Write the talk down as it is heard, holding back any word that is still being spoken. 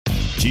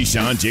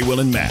Keyshawn, J. Will,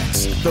 and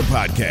Max, the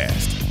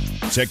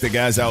podcast. Check the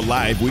guys out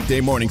live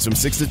weekday mornings from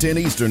 6 to 10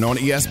 Eastern on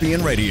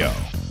ESPN Radio.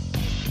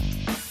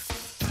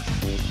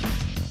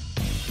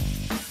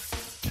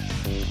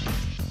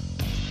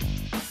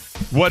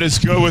 What is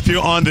good with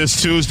you on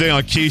this Tuesday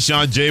on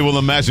Keyshawn, J. Will,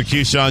 and Max with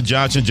Keyshawn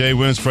Johnson, Jay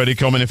Wins, Freddie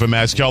Coleman in for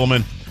Max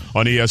Kellerman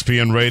on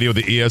ESPN Radio,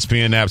 the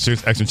ESPN app,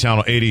 Sirius XM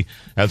Channel 80,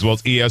 as well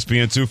as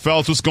ESPN2.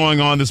 Fellas, what's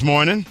going on this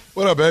morning?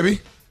 What up,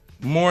 baby?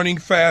 Morning,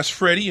 Fast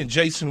Freddie and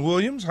Jason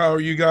Williams. How are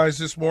you guys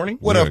this morning?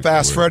 What up,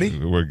 Fast Freddie?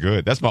 We're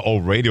good. That's my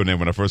old radio name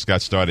when I first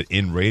got started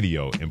in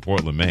radio in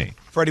Portland, Maine.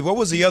 Freddie, what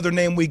was the other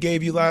name we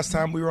gave you last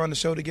time we were on the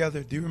show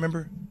together? Do you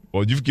remember?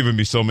 Well, you've given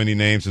me so many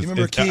names.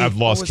 I've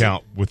lost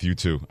count with you,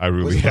 two. I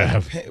really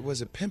have.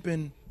 Was it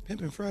Pimpin'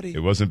 Freddie? It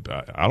wasn't.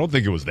 I don't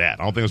think it was that.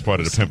 I don't think it was part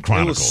of the Pimp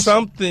Chronicles. It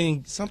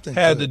was something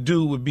had to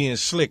do with being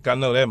slick. I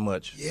know that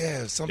much.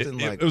 Yeah, something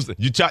like it was.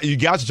 You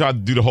guys tried to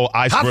do the whole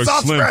iceberg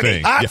slim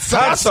thing. Hot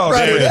sauce,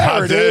 Freddie.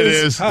 There it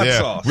is. Hot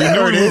sauce. We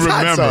knew we would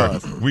remember.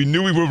 We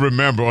knew we would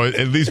remember, or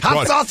at least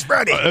hot sauce,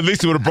 Freddie. At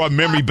least it would have brought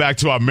memory back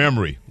to our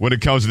memory when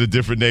it comes to the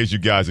different names you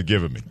guys are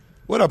giving me.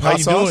 What up, How hot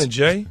you sauce? doing,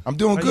 Jay? I'm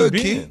doing How good,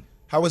 you Key. been?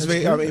 How was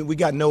it? I mean, we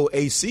got no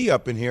AC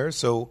up in here,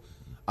 so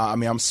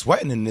I'm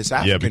sweating in this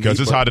African Yeah, because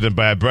heat, it's hotter than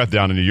bad breath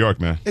down in New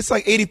York, man. It's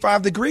like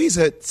 85 degrees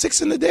at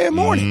 6 in the damn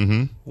morning.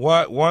 Mm-hmm.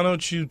 Why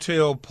don't you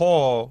tell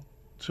Paul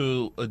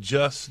to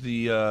adjust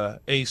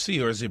the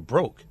AC, or is it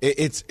broke?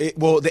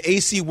 Well, the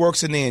AC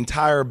works in the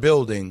entire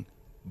building,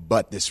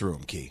 but this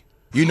room, Key.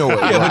 You know what?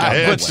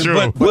 It's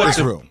true. But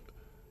this room.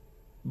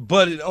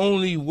 But it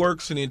only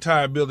works in the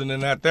entire building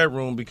and not that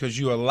room because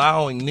you're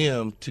allowing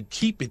them to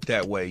keep it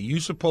that way. You're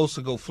supposed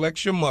to go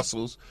flex your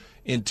muscles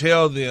and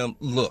tell them,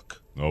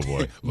 look. Oh,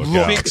 boy.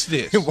 Look fix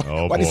this.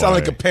 Why do you sound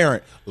like a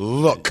parent?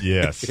 Look.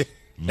 Yes.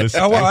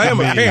 Listen, well, I am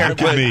a parent,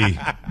 Look at but me.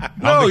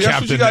 no, I'm the that's what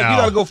captain you got. now. You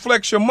got to go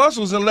flex your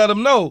muscles and let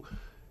them know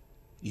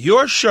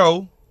your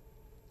show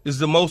is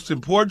the most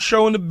important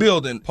show in the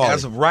building Paulie.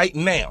 as of right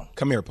now.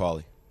 Come here,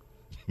 Paulie.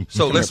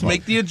 So let's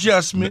make the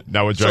adjustment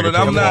Now we're so dragging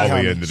that I'm not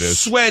Paulie into this.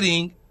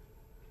 sweating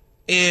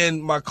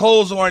and my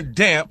clothes aren't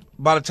damp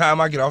by the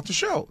time I get off the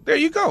show. There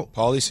you go.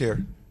 Paulie's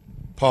here.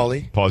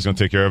 Paulie, Paul's going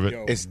to take care of it.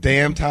 it's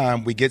damn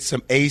time we get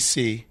some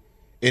AC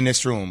in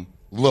this room.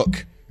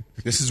 Look,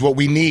 this is what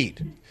we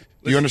need.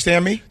 Do you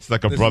understand me? It's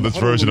like a brother's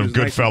version of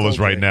Goodfellas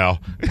right now.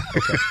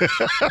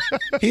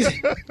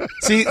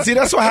 See,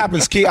 that's what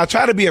happens, Key. I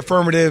try to be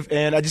affirmative,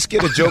 and I just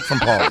get a joke from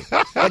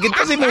Paulie. Like, it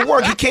doesn't even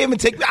work. He can't even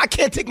take me. I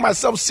can't take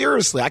myself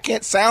seriously. I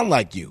can't sound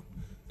like you.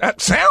 That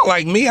sound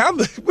like me.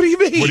 What do you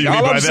mean? What do you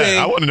mean by that?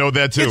 I want to know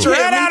that, too. Get your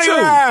head out of your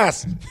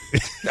ass.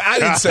 I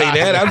didn't say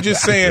that. I'm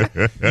just saying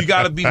you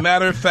got to be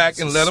matter of fact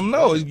and let them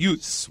know.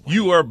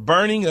 You are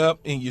burning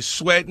up and you're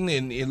sweating,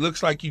 and it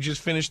looks like you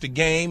just finished the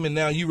game, and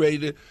now you're ready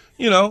to,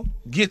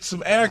 get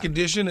some air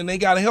conditioning, and they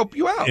got to help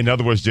you out. In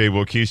other words, Jay,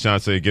 will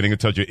Keyshawn say, getting in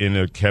touch with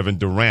inner Kevin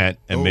Durant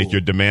and make your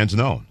demands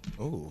known.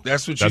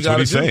 That's what That's you got what to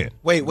he's do. saying.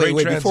 Wait. Great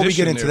Before we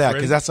get into transition that, there,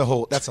 because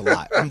that's a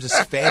lot. I'm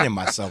just fanning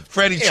myself.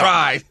 Freddie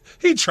tried.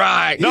 He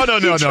tried. No. I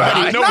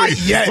know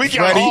Not yet, we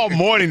got Freddie. all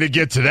morning to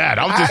get to that.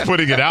 I'm just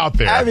putting it out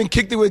there. I haven't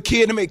kicked it with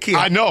Key to make Key.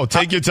 I know.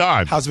 Take your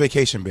time. How's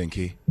vacation been,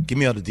 Key? Give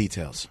me all the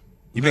details.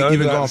 You've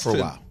been gone for a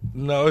while.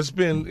 No,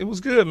 it was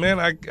good, man.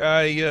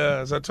 I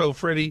as I told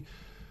Freddie,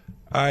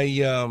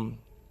 I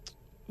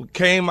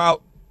came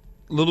out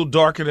a little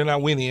darker than I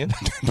went in,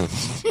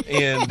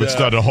 and But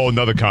started a whole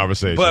nother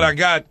conversation. but I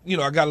got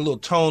a little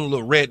tone, a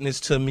little redness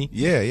to me.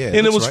 Yeah.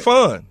 And it was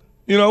fun.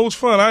 It was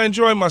fun. I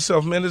enjoyed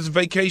myself, man. This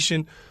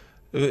vacation,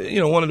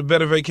 one of the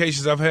better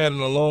vacations I've had in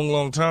a long,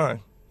 long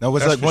time. Now,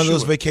 was That's like for one of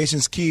those sure.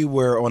 vacations, Key,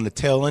 where on the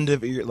tail end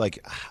of it, you're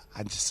like,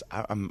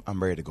 I'm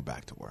ready to go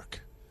back to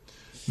work.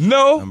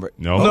 No,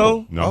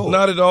 No.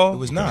 not at all. It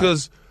was not.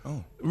 Because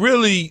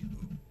really,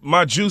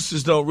 my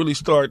juices don't really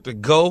start to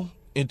go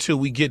until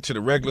we get to the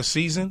regular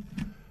season.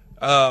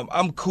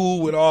 I'm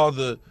cool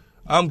with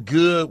I'm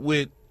good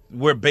with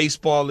where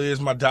baseball is.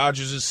 My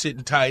Dodgers are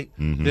sitting tight.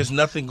 Mm-hmm. There's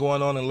nothing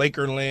going on in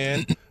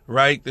Lakerland,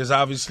 right? There's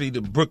obviously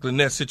the Brooklyn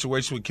Nets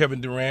situation with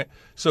Kevin Durant.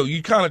 So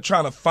you kind of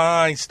trying to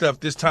find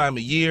stuff this time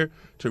of year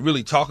to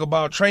really talk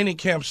about. Training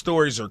camp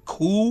stories are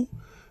cool,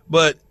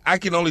 but I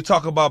can only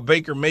talk about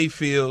Baker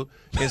Mayfield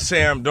and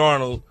Sam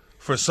Darnold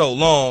for so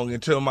long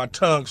until my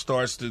tongue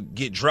starts to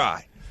get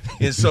dry.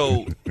 And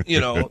so,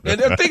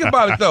 and think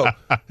about it, though.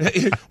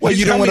 Well,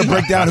 you don't want to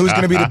break down who's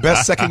going to be the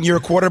best second-year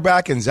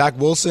quarterback in Zach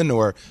Wilson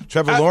or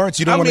Trevor Lawrence?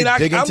 You don't want to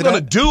dig into that? I'm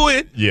going to do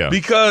it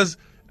because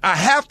I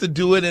have to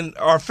do it, and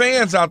our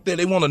fans out there,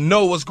 they want to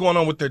know what's going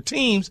on with their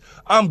teams.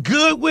 I'm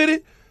good with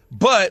it,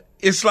 but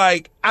it's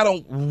like I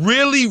don't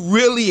really,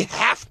 really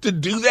have to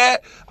do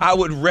that. I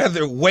would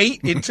rather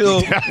wait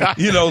until,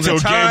 the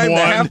time to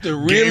have to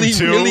really,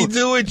 really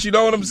do it. You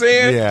know what I'm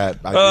saying? Yeah,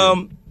 I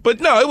do. But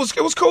no, it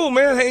was cool,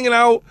 man. Hanging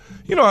out,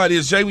 you know how it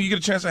is, Jay. When you get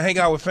a chance to hang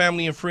out with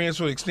family and friends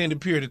for an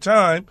extended period of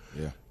time,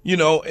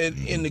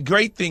 and the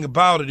great thing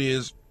about it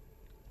is,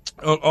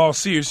 on all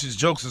seriousness,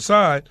 jokes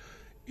aside,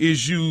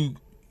 is you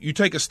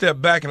take a step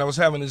back. And I was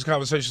having these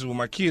conversations with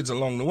my kids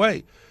along the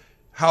way.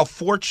 How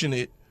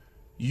fortunate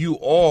you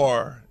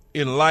are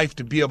in life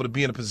to be able to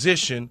be in a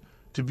position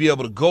to be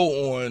able to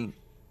go on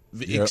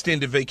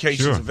extended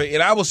vacations. Sure.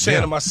 And I was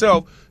saying to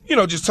myself,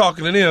 just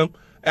talking to them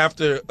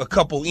after a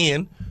couple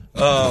in,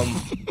 having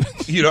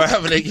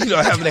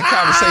that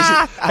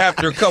conversation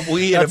after a couple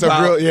in.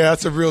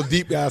 That's a real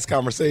deep ass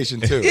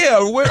conversation too. Yeah,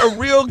 a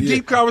real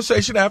deep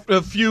conversation after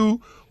a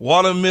few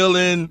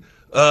watermelon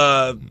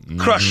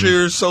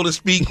crushers, so to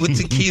speak, with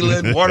tequila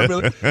and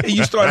watermelon. And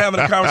you start having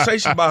a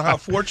conversation about how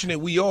fortunate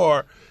we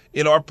are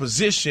in our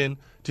position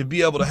to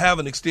be able to have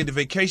an extended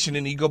vacation,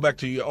 and you go back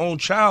to your own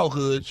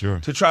childhood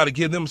to try to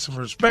give them some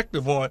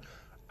perspective on,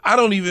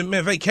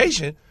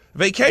 vacation.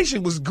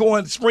 Vacation was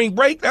going spring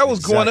break. That was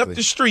going up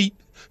the street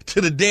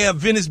to the damn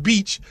Venice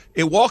Beach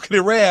and walking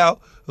around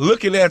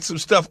looking at some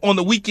stuff on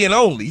the weekend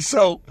only.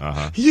 So,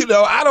 I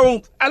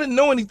didn't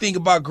know anything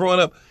about growing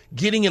up,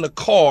 getting in a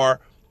car,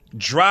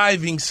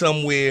 driving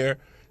somewhere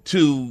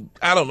to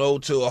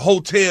a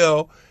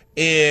hotel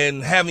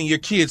and having your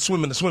kids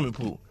swim in the swimming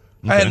pool.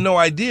 Okay. I had no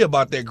idea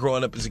about that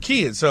growing up as a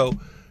kid. So,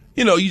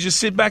 you just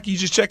sit back and you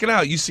just check it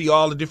out. You see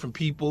all the different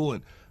people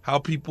and how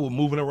people are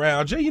moving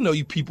around. Jay,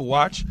 you people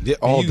watch. Yeah,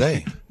 all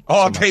day.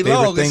 All day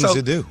long. Favorite things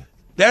to do.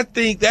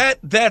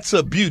 That's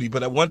a beauty.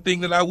 But one thing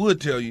that I would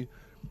tell you,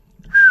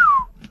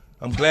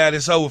 I'm glad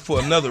it's over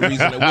for another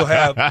reason. And we'll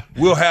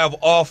have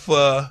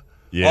offline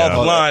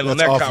on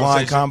that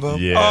conversation. Combo?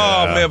 Yeah.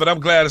 Oh, man, but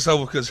I'm glad it's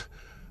over because,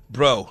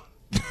 bro.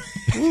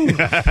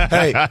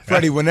 Hey,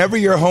 Freddie, whenever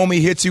your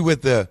homie hits you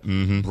with the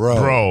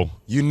bro,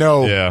 you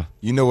know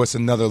it's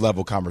another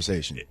level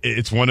conversation.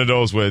 It's one of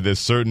those where there's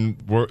certain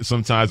words.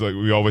 Sometimes, like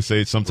we always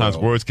say, sometimes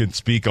words can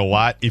speak a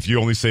lot if you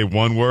only say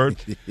one word.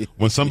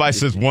 When somebody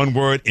says one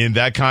word in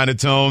that kind of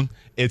tone,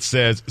 it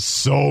says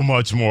so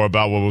much more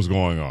about what was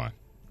going on.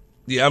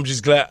 Yeah, I'm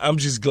just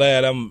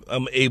glad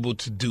I'm able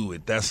to do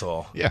it. That's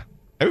all. Yeah.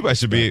 Everybody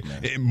should be,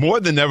 more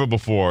than ever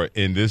before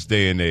in this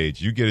day and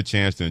age, you get a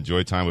chance to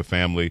enjoy time with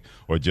family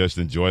or just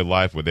enjoy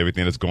life with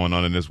everything that's going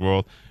on in this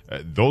world.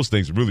 Those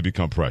things really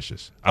become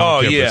precious. I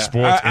don't care if it's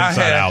sports,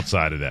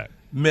 outside of that.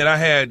 Man, I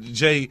had,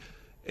 Jay,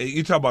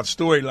 you talk about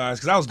storylines,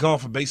 because I was gone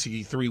for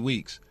basically 3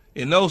 weeks.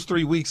 In those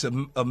 3 weeks,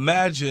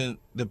 imagine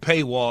the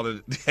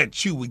paywall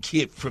that you would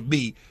get from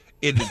me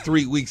in the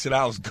 3 weeks that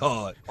I was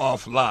gone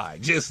offline.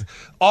 Just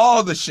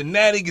all the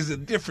shenanigans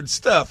and different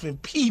stuff and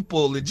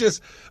people and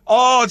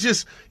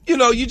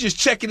you just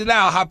checking it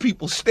out, how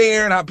people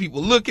staring, how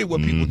people looking,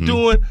 what people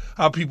doing,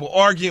 how people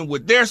arguing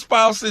with their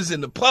spouses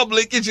in the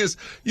public. It just,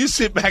 you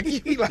sit back and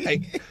you be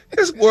like,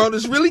 this world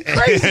is really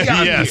crazy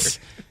out here.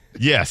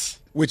 Yes.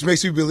 Which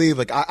makes me believe,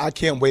 like, I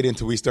can't wait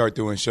until we start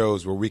doing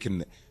shows where we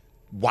can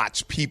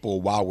watch people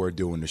while we're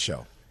doing the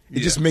show. It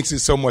just makes it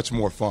so much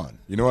more fun.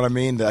 You know what I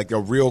mean? Like a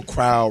real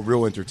crowd,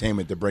 real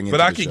entertainment to bring into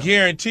the show. But I can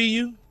guarantee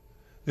you,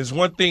 there's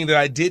one thing that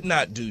I did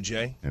not do,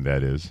 Jay. And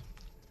that is?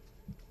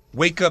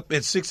 Wake up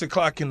at 6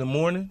 o'clock in the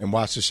morning. And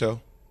watch the show?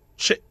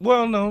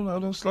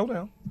 No, slow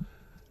down.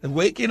 And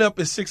waking up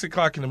at 6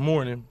 o'clock in the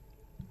morning,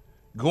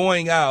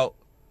 going out,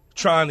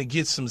 trying to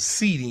get some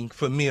seating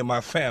for me and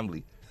my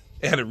family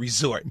at a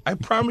resort. I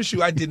promise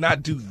you I did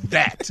not do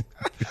that.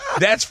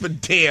 That's for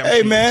damn Hey,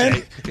 sure, man,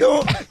 Jay.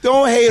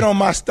 don't hate on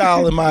my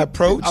style and my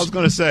approach. I was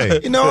going to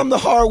say. I'm the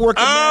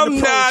hard-working I'm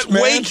man not approach,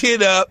 man.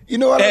 waking up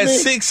at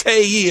 6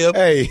 a.m.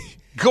 Hey.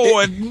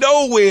 Going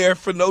nowhere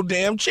for no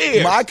damn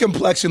chair. My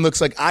complexion looks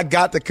like I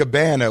got the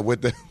cabana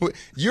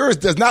yours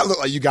does not look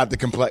like you got the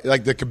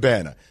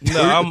cabana.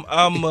 No,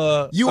 I'm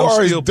you I'm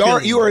are as still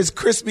dark. peeling. You are as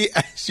crispy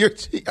as your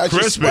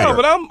Crispy. No,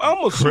 but I'm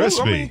a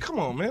Crispy. I mean, come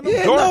on, man. I'm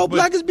Yeah, dark, no, but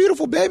black is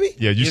beautiful, baby.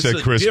 Yeah, you said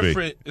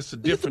crispy. It's a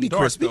be different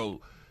dark crispy. though.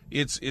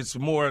 It's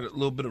more a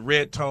little bit of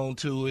red tone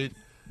to it.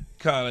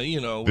 Kind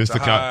of, This with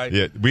the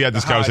high, we had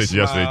this conversation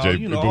yesterday,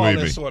 Jay. All believe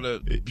that me. sort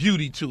of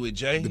beauty to it,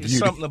 Jay. There's beauty.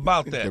 something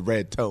about that. The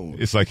red tone.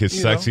 It's like his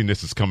You know?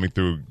 sexiness is coming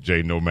through,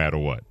 Jay, no matter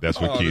what.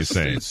 That's what Key is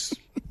saying. It's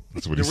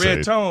That's what the he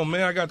red said. tone,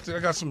 man. I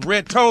got some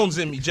red tones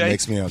in me, Jay.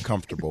 Makes me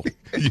uncomfortable.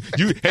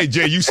 Hey,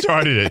 Jay, you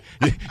started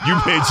it.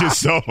 You made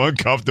yourself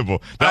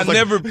uncomfortable. I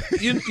never,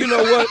 you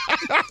know what?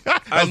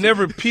 I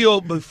never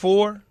peeled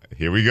before.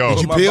 Here we go.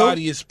 But my peel?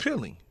 body is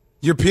peeling.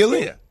 You're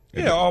peeling?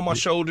 Yeah, all my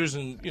shoulders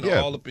and Yeah.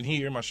 all up in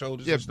here, my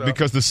shoulders Yeah, and stuff.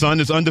 because the sun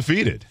is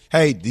undefeated.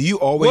 Hey, do you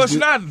always Well, it's do-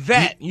 not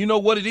that. You know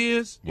what it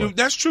is? What?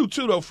 That's true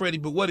too, though, Freddie.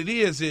 But what it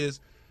is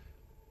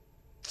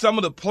some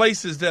of the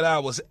places that I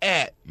was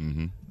at,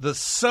 the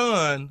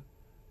sun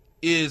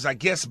is, I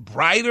guess,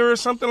 brighter or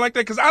something like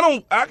that. Because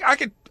I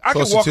could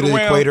closer walk to the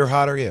around. equator,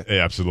 hotter? Yeah.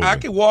 Yeah, absolutely. I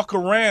could walk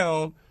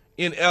around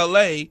in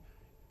L.A.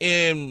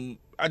 and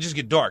I just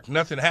get dark.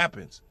 Nothing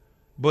happens.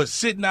 But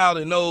sitting out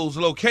in those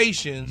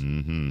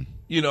locations,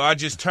 I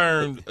just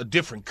turned a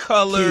different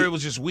color. It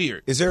was just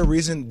weird. Is there a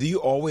reason? Do you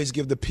always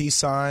give the peace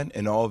sign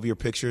in all of your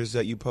pictures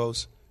that you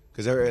post?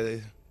 Because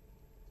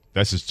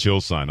That's his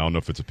chill sign. I don't know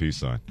if it's a peace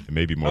sign. It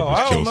may be more Oh, of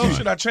I his don't chill know. sign.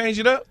 Should I change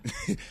it up?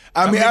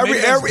 I mean, maybe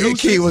that's every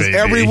deuces. key was Maybe.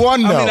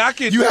 everyone. I though. mean, I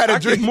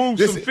could move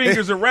this- some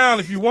fingers around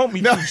if you want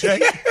me No, to, Jay.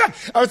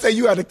 I would say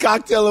you had a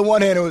cocktail in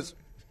one hand. It was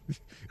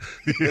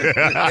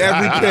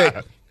every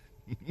pick.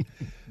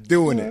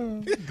 doing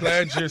it.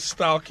 Glad you're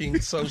stalking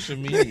social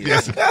media.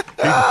 Yes,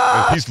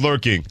 he's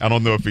lurking. I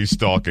don't know if he's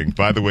stalking.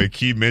 By the way,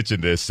 Key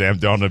mentioned this. Sam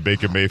Darnold and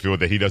Baker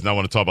Mayfield, that he does not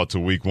want to talk about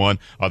till week one,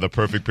 are the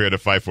perfect pair to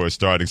fight for a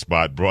starting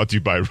spot. Brought to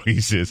you by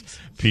Reese's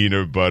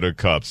Peanut Butter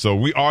Cups. So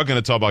we are going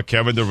to talk about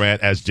Kevin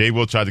Durant, as Jay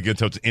will try to get in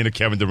touch with the end of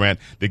Kevin Durant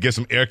to get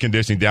some air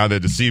conditioning down there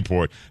at the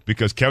Seaport,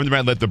 because Kevin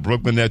Durant let the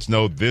Brooklyn Nets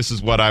know, this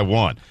is what I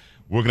want.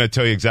 We're going to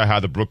tell you exactly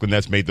how the Brooklyn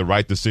Nets made the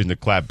right decision to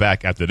clap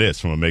back after this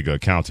from Omega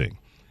Accounting.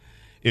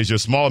 Is your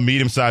small,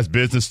 medium-sized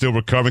business still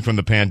recovering from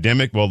the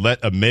pandemic? Well,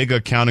 let Omega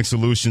Accounting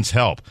Solutions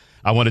help.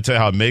 I want to tell you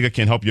how Omega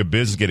can help your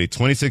business get a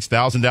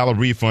 $26,000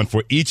 refund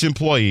for each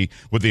employee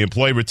with the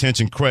Employee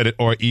Retention Credit,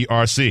 or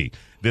ERC.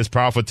 This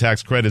powerful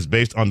tax credit is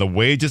based on the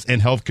wages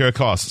and healthcare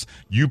costs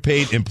you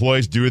paid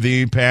employees during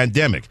the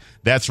pandemic.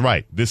 That's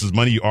right. This is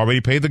money you already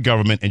paid the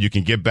government, and you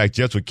can get back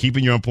just for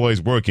keeping your employees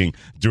working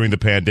during the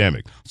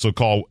pandemic. So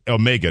call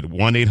Omega at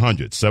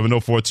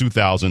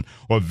 1-800-704-2000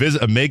 or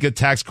visit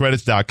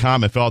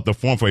OmegaTaxCredits.com and fill out the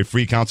form for a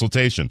free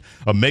consultation.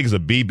 Omega's a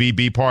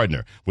BBB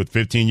partner with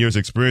 15 years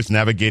experience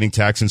navigating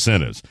tax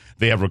incentives.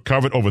 They have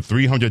recovered over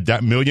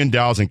 $300 million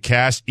in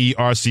cash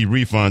ERC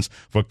refunds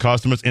for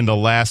customers in the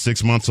last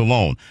 6 months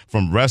alone.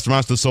 From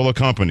restaurants to solar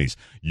companies,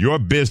 your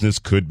business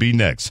could be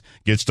next.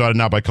 Get started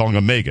now by calling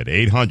Omega at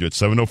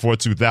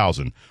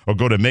 800-704-2000 or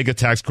go to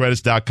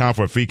OmegaTaxCredits.com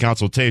for a free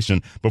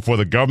consultation before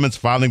the government's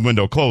filing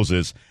window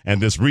closes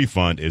and this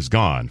refund is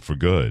gone for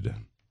good.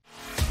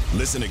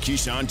 Listen to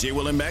Keyshawn, J.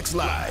 Will, and Max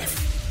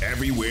live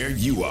everywhere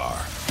you are.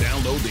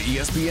 Download the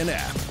ESPN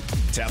app.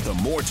 Tap the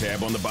More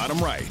tab on the bottom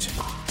right.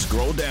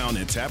 Scroll down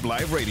and tap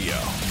Live Radio.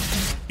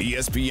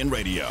 ESPN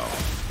Radio,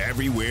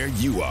 everywhere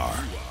you are.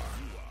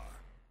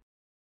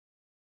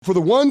 For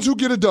the ones who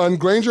get it done,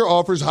 Grainger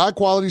offers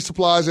high-quality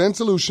supplies and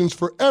solutions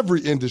for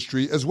every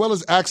industry, as well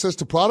as access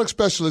to product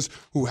specialists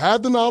who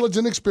have the knowledge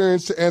and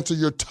experience to answer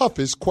your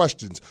toughest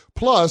questions.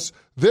 Plus,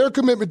 their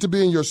commitment to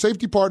being your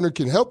safety partner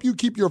can help you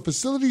keep your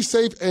facility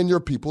safe and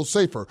your people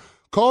safer.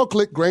 Call,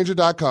 click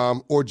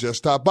Grainger.com, or just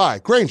stop by.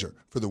 Grainger,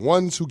 for the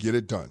ones who get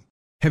it done.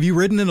 Have you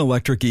ridden an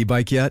electric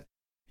e-bike yet?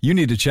 You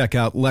need to check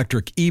out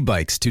Lectric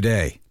E-Bikes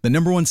today, the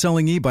 #1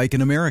 selling e-bike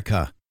in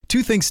America.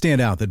 Two things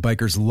stand out that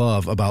bikers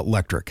love about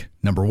Lectric.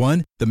 Number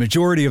one, the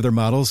majority of their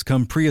models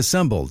come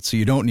pre-assembled, so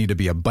you don't need to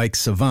be a bike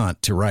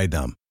savant to ride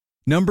them.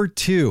 Number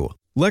two,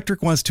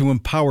 Lectric wants to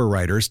empower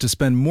riders to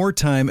spend more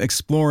time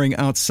exploring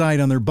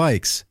outside on their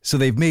bikes, so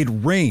they've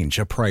made range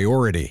a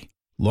priority.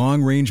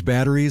 Long-range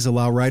batteries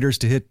allow riders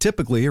to hit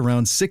typically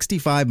around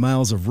 65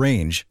 miles of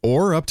range,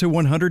 or up to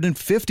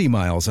 150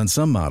 miles on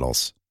some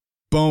models.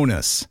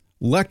 Bonus,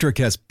 Lectric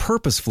has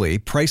purposefully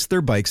priced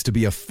their bikes to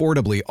be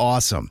affordably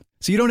awesome,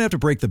 so you don't have to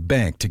break the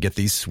bank to get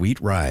these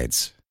sweet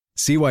rides.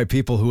 See why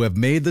people who have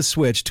made the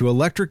switch to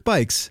electric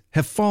bikes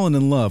have fallen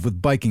in love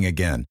with biking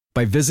again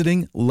by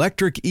visiting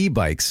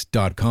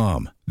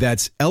lectricebikes.com.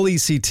 That's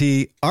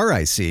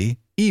LECTRIC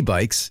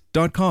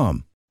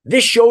ebikes.com.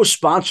 This show is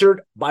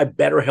sponsored by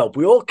BetterHelp.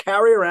 We all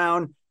carry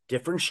around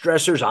different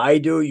stressors. I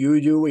do,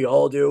 you do, we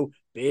all do,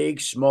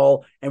 big,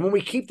 small. And when we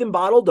keep them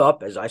bottled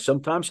up, as I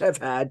sometimes have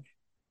had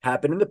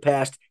happen in the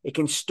past, it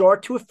can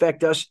start to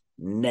affect us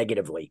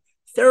negatively.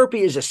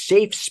 Therapy is a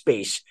safe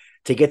space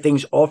to get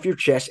things off your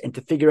chest and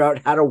to figure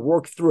out how to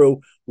work through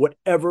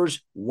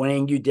whatever's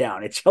weighing you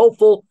down. It's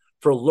helpful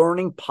for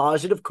learning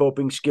positive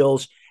coping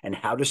skills and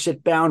how to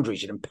set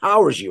boundaries. It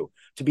empowers you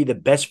to be the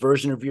best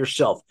version of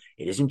yourself.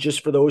 It isn't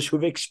just for those who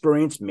have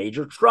experienced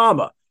major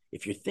trauma.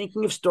 If you're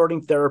thinking of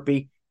starting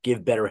therapy,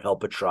 give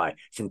BetterHelp a try.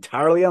 It's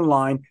entirely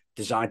online,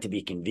 designed to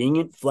be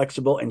convenient,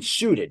 flexible, and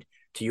suited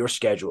to your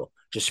schedule.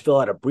 Just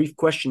fill out a brief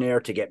questionnaire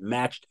to get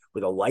matched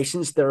with a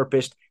licensed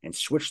therapist and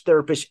switch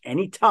therapists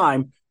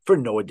anytime for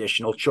no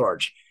additional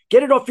charge.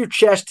 Get it off your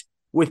chest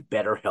with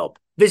BetterHelp.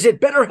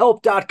 Visit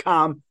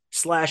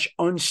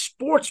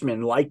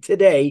BetterHelp.com/unsportsmanlike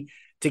today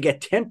to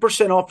get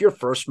 10% off your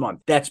first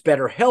month. That's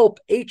BetterHelp,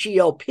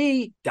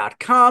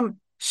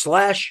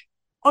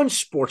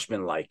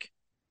 HELP.com/unsportsmanlike.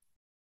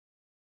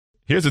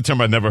 Here's a term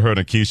I never heard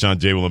on Keyshawn,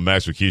 J. Will, and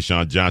Max with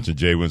Keyshawn Johnson,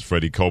 Jay Wins,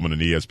 Freddie Coleman,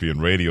 and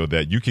ESPN Radio,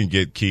 that you can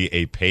get, Key,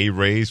 a pay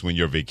raise when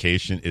your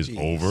vacation is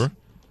over.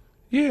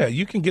 Yeah,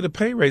 you can get a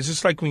pay raise.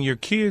 It's like when your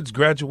kids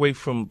graduate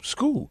from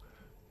school.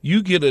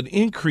 You get an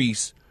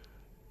increase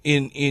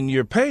in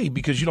your pay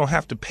because you don't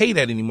have to pay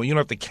that anymore. You don't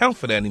have to account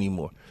for that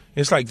anymore.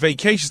 It's like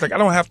vacations. Like, I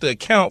don't have to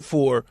account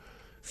for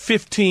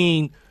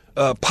 15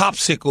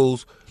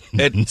 popsicles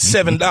at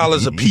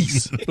 $7 a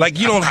piece. Like,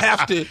 you don't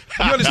have to. You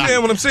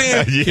understand what I'm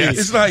saying? Yes.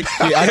 It's like,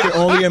 I can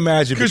only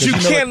imagine. Because you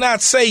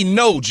cannot say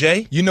no,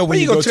 Jay. You know, when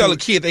you you going go to tell to a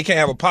kid they can't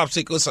have a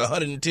popsicle, it's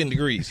 110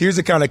 degrees. Here's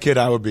the kind of kid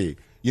I would be.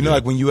 You know,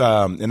 like when you,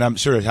 and I'm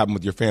sure it happened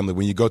with your family,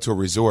 when you go to a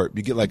resort,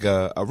 you get like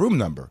a room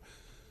number.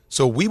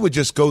 So we would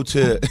just go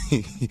to,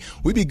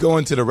 we'd be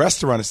going to the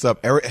restaurant and stuff.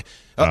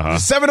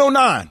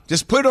 709.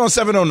 Just put it on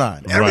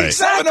 709. Right.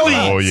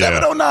 709. Oh, yeah.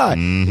 709.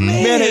 Mm-hmm.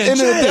 Man, at the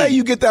end of the day,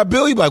 you get that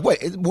bill, you be like,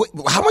 wait,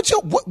 how much?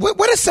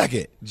 Wait a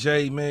second.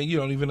 Jay, man, you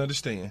don't even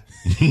understand.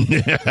 You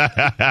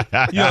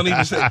don't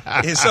even say.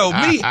 And so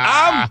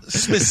I'm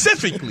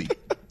specifically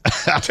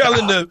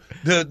telling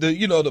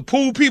the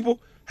pool people,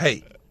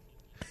 hey,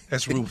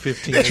 that's room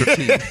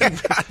 1518.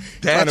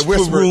 That's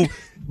for room.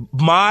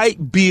 My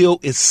bill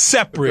is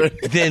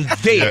separate than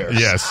theirs.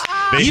 Yes.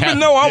 Even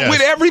though I'm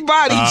with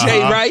everybody,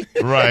 Jay, right?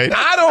 Right.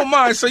 I don't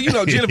mind. So,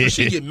 Jennifer,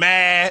 she get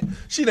mad.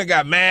 She done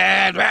got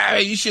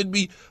mad. You shouldn't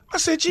be. I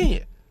said,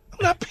 Jen, I'm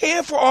not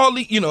paying for all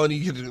the, and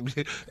you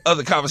get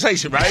other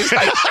conversation, right? It's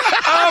like,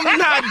 I'm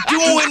not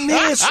doing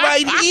this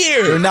right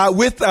here. They're not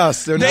with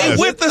us. They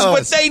with us,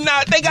 but they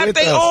not. They got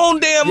their own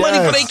damn money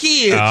for their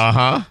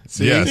kids.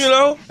 See,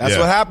 yes. That's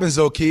what happens,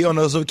 though, Key. On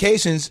those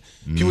occasions,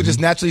 people just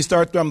naturally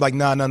start. I'm like,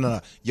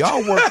 no.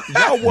 Y'all work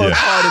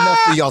hard enough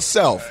for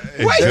yourself.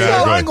 Exactly.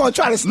 I ain't gonna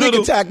try to sneak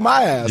attack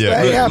my ass.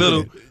 Yeah. That ain't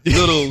little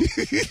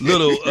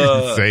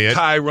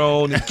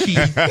Tyrone and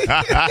Keith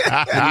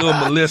and little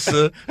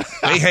Melissa,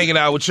 they hanging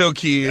out with your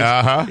kids,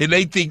 and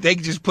they think they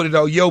can just put it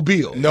on your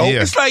bill. No,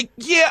 it's like,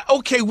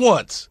 okay,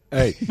 once.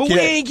 Hey, but we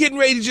ain't getting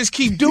ready to just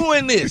keep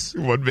doing this.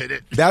 1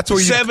 minute. That's where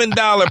 $7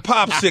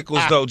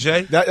 popsicles, though,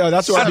 Jay.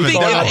 That's what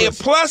I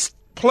think.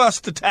 Plus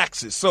the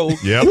taxes, so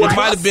it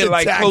might have been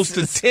like close to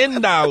 $10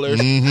 a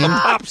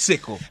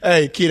popsicle.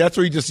 Hey, Key, that's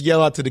where you just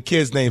yell out to the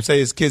kid's name. Say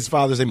his kid's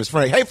father's name is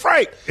Frank. Hey,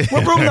 Frank,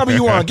 what room number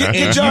you on?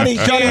 Get Johnny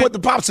with the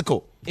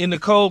popsicle. And the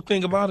cold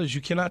thing about it is you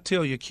cannot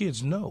tell your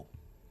kids no.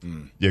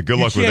 Yeah, good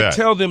luck with that. You can't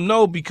tell them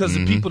no because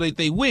the people that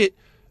they with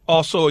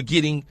also are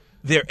getting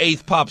their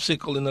 8th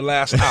popsicle in the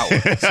last hour.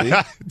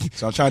 See?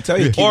 So I'm trying to tell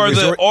you, Key, or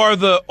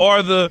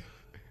the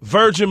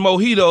virgin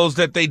mojitos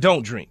that they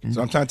don't drink.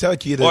 So I'm trying to tell you,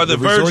 Key, or the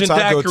virgin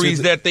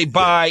daiquiris that they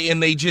buy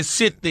and they just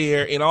sit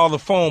there and all the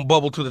foam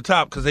bubble to the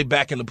top because they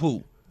back in the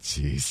pool.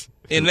 Jeez.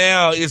 And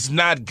now it's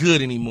not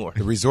good anymore.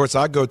 The resorts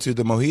I go to,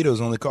 the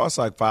mojitos only cost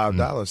like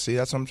 $5. See,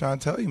 that's what I'm trying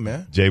to tell you,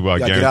 man. Jay, well,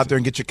 you get out there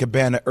and get your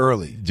cabana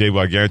early. Jay,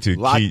 well, I guarantee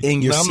Lock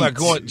in your seats. I'm not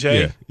going,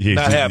 Jay.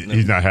 Not happening.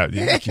 He's not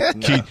happening.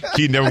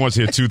 Key never wants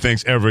to hear two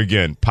things ever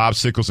again: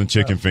 popsicles and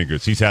chicken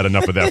fingers. He's had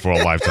enough of that for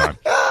a lifetime.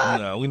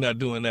 No, we're not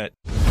doing that.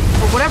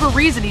 For whatever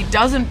reason, he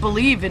doesn't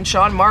believe in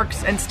Sean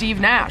Marks and Steve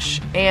Nash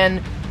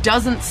and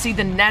doesn't see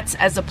the Nets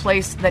as a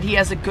place that he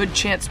has a good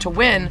chance to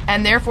win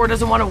and therefore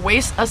doesn't want to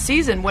waste a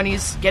season when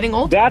he's getting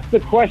older. That's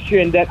the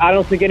question that I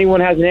don't think anyone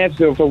has an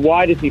answer to. So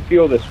why does he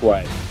feel this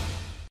way?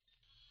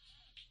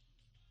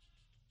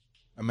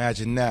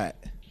 Imagine that.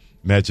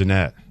 Imagine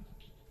that.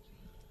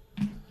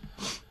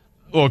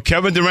 Well,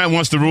 Kevin Durant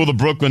wants to rule the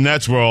Brooklyn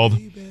Nets world,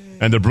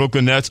 and the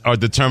Brooklyn Nets are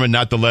determined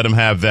not to let him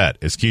have that.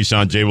 It's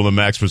Keyshawn, J. Will, and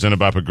Max, presented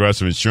by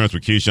Progressive Insurance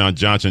with Keyshawn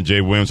Johnson,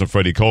 Jay Williams, and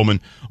Freddie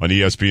Coleman on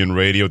ESPN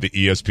Radio, the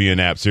ESPN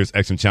app, Sirius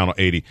XM Channel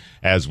 80,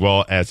 as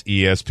well as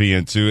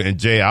ESPN2. And,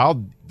 Jay,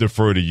 I'll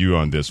defer to you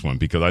on this one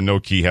because I know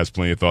Key has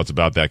plenty of thoughts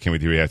about that. Can't wait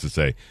to hear what he has to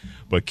say.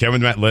 But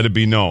Kevin Durant let it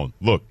be known,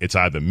 look, it's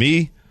either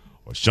me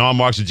or Sean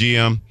Marks, the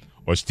GM,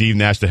 or Steve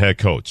Nash, the head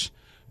coach.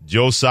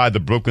 Joe Tsai, the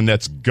Brooklyn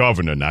Nets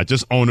governor, not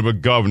just owner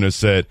but governor,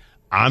 said,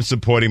 I'm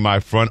supporting my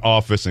front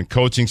office and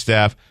coaching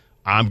staff.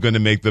 I'm going to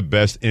make the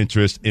best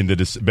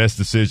best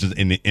decisions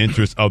in the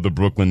interest of the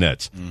Brooklyn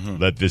Nets.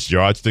 Let this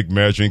yardstick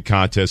measuring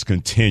contest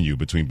continue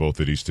between both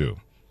of these two.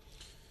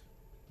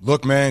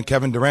 Look, man,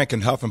 Kevin Durant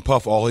can huff and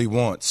puff all he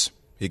wants.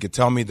 He could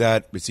tell me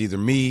that it's either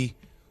me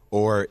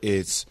or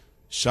it's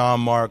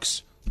Sean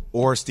Marks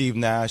or Steve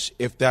Nash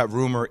if that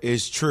rumor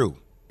is true,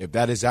 if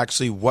that is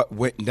actually what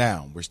went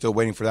down. We're still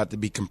waiting for that to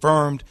be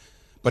confirmed.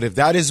 But if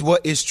that is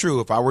what is true,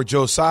 if I were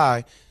Joe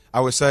Tsai, I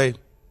would say, I'm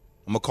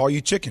going to call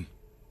you chicken.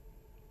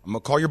 I'm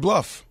going to call your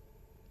bluff.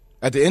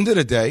 At the end of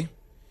the day,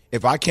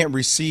 if I can't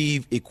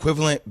receive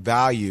equivalent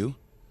value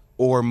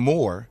or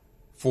more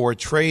for a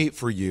trade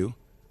for you,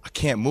 I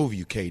can't move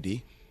you,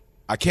 KD.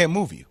 I can't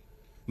move you.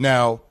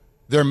 Now,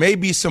 there may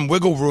be some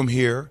wiggle room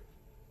here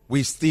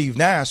with Steve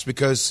Nash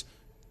because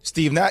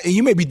Steve Nash, and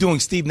you may be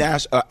doing Steve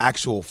Nash an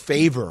actual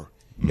favor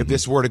if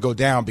this were to go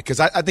down, because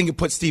I think it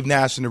puts Steve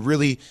Nash in a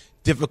really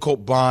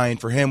difficult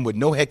bind for him with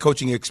no head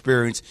coaching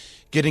experience,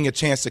 getting a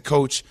chance to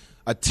coach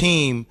a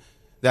team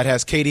that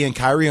has KD and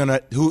Kyrie on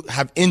it, who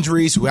have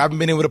injuries, who haven't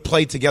been able to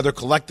play together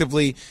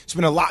collectively. There's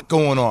been a lot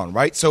going on,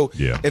 right? So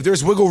if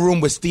there's wiggle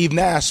room with Steve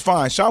Nash,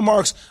 fine. Sean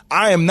Marks,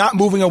 I am not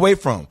moving away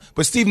from.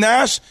 But Steve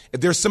Nash,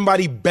 if there's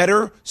somebody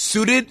better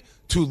suited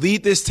to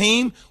lead this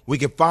team, we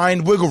can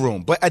find wiggle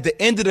room. But at the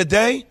end of the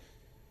day,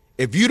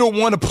 if you don't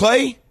want to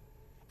play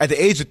at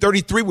the age of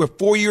 33 with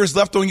 4 years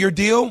left on your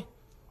deal,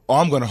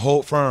 I'm going to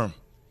hold firm.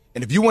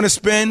 And if you want to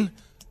spend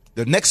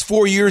the next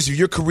 4 years of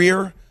your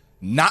career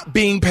not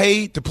being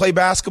paid to play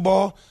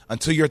basketball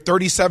until you're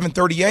 37,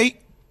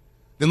 38,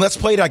 then let's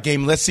play that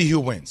game and let's see who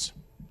wins.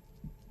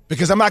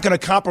 Because I'm not going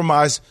to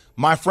compromise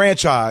my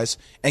franchise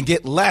and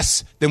get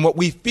less than what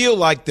we feel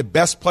like the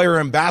best player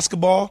in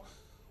basketball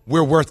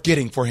we're worth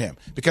getting for him.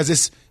 Because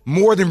it's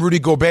more than Rudy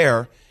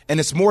Gobert, and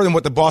it's more than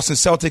what the Boston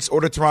Celtics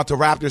or the Toronto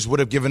Raptors would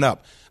have given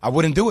up. I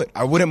wouldn't do it.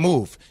 I wouldn't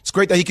move. It's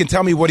great that he can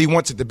tell me what he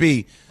wants it to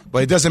be,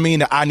 but it doesn't mean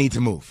that I need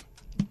to move.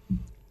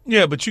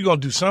 Yeah, but you're going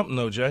to do something,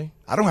 though, Jay.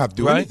 I don't have to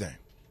do anything.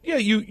 Yeah,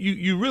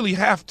 you really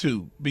have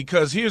to,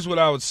 because here's what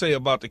I would say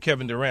about the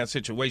Kevin Durant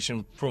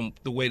situation from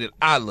the way that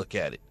I look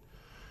at it.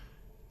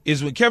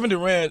 is when Kevin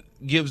Durant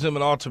gives them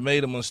an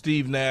ultimatum on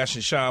Steve Nash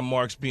and Sean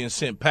Marks being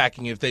sent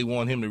packing if they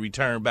want him to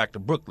return back to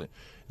Brooklyn.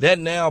 That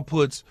now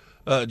puts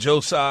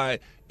Joe Tsai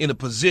in a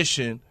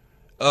position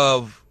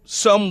of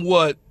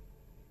somewhat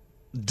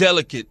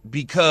delicate,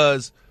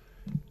 because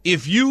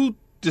if you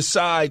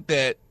decide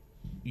that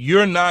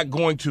you're not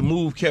going to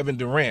move Kevin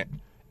Durant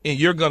and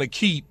you're going to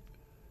keep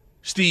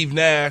Steve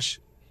Nash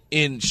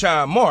and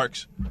Sean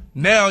Marks,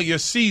 now your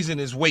season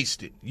is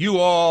wasted. You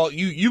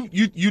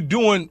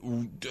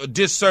doing a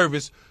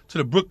disservice to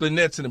the Brooklyn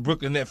Nets and the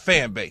Brooklyn Nets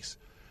fan base.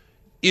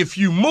 If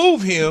you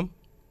move him,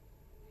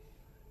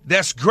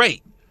 that's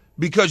great,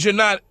 because you're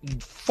not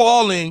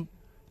falling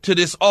to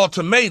this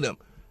ultimatum,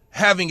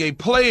 having a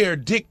player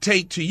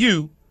dictate to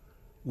you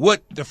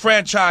what the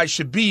franchise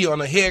should be on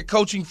a head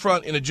coaching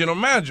front and a general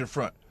manager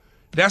front.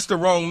 That's the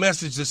wrong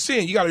message to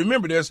send. You got to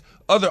remember, there's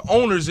other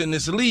owners in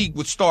this league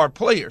with star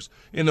players.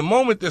 In the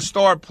moment that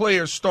star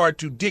players start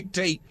to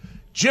dictate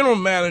general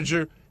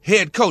manager,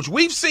 head coach,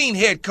 we've seen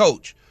head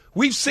coach.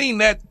 We've seen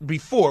that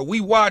before. We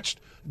watched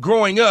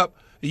growing up,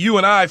 you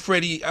and I,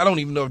 Freddie, I don't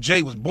even know if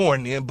Jay was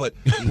born then, but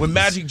when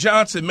Magic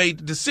Johnson made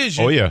the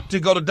decision to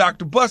go to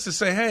Dr. Buss and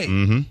say,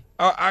 hey,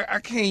 I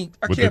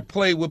can't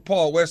play with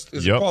Paul West.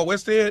 Is it Paul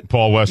Westhead?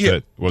 Paul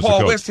Westhead was Paul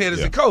the coach. Westhead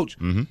is the coach.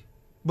 Mm-hmm.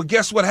 But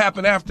guess what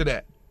happened after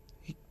that?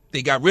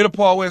 They got rid of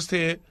Paul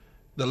Westhead.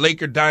 The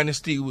Laker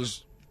dynasty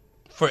was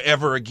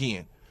forever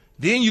again.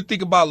 Then you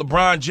think about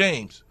LeBron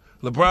James.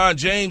 LeBron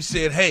James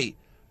said, hey,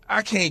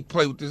 I can't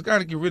play with this. Got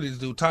to get rid of this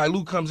dude. Ty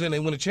Lue comes in, they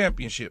win a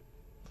championship.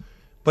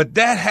 But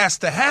that has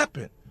to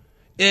happen.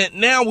 And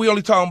now we're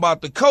only talking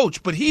about the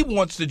coach, but he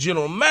wants the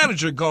general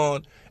manager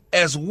gone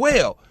as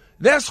well.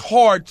 That's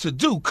hard to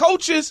do.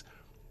 Coaches,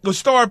 the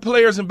star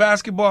players in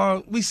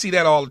basketball, we see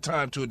that all the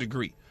time to a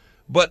degree.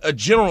 But a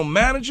general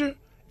manager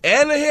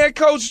and a head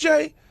coach,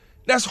 Jay,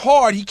 that's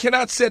hard. He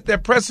cannot set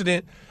that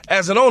precedent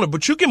as an owner.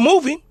 But you can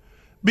move him,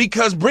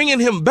 because bringing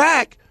him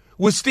back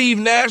with Steve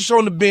Nash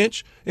on the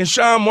bench and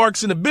Sean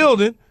Marks in the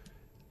building,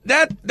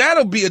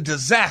 that'll be a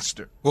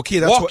disaster. Well, Key,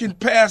 that's walking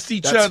past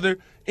each other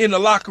in the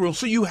locker room.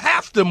 So you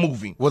have to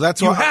move him. Well,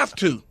 that's you have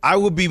to. I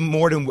would be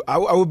I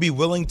would be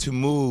willing to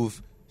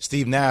move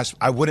Steve Nash.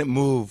 I wouldn't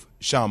move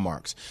Sean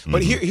Marks.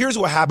 But here's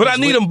what happens. But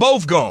I need them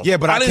both gone. Yeah,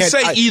 but I didn't can't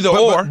say either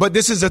or. But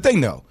this is the thing,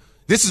 though.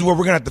 This is where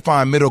we're gonna have to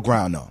find middle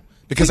ground, though.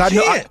 Because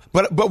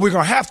but we're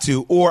gonna have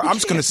to, or I'm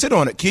just gonna sit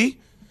on it, Key.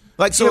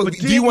 Like, so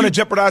do you want to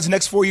jeopardize the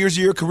next 4 years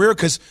of your career?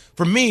 Because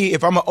for me,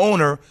 if I'm an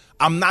owner,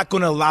 I'm not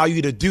going to allow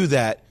you to do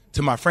that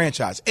to my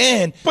franchise.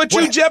 But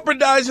you're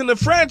jeopardizing the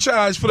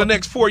franchise for the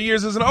next 4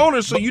 years as an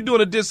owner, so you're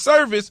doing a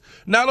disservice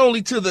not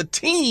only to the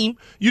team,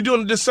 you're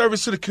doing a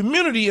disservice to the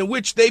community in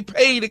which they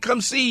pay to come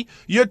see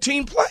your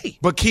team play.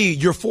 But, Key,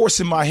 you're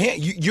forcing my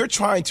hand. You're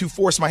trying to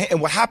force my hand.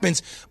 And what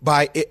happens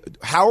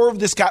however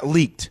this got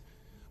leaked,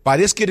 by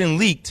this getting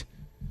leaked,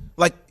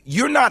 like,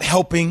 you're not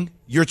helping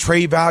your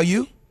trade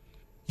value.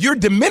 You're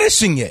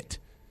diminishing it.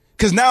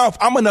 Because now if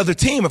I'm another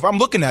team, if I'm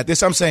looking at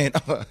this, I'm saying,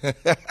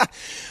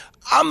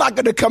 I'm not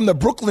going to come to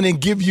Brooklyn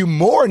and give you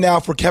more now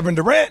for Kevin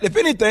Durant. If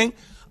anything,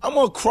 I'm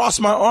going to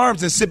cross my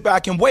arms and sit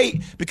back and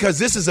wait, because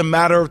this is a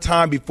matter of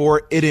time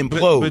before it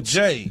implodes. But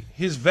Jay,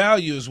 his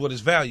value is what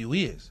his value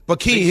is. But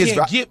Key, they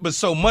can't get but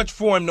so much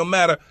for him, no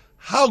matter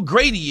how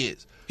great he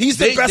is. He's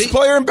the best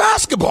player in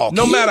basketball.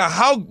 No matter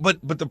how, but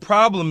the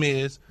problem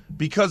is,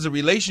 because the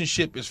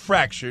relationship is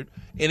fractured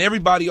and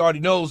everybody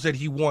already knows that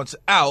he wants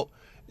out,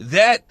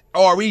 that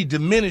already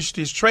diminished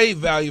his trade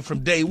value from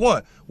day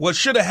one. What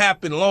should have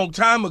happened a long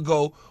time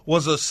ago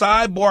was a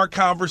sidebar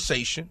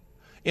conversation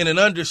and an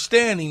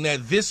understanding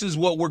that this is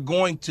what we're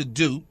going to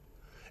do,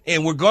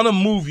 and we're going to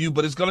move you,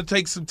 but it's going to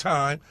take some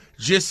time.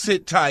 Just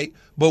sit tight,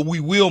 but we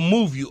will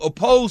move you,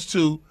 opposed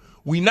to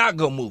we're not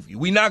going to move you.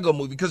 We're not going to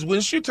move you. Because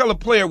when you tell a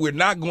player we're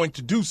not going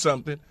to do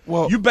something,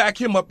 you back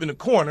him up in the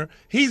corner.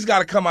 He's got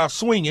to come out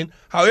swinging.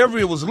 However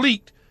it was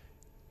leaked,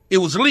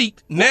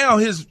 Now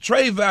his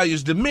trade value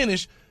is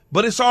diminished,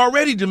 but it's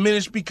already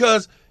diminished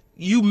because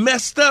you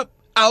messed up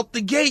out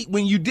the gate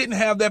when you didn't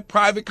have that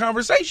private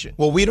conversation.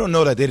 Well, we don't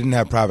know that they didn't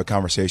have private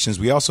conversations.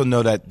 We also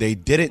know that they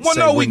didn't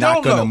say we're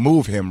not going to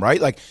move him,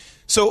 right?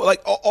 So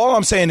all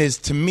I'm saying is,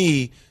 to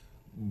me,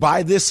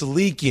 by this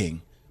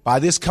leaking, by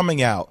this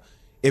coming out,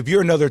 if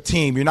you're another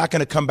team, you're not going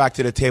to come back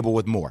to the table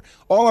with more.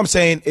 All I'm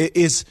saying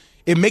is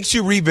it makes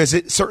you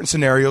revisit certain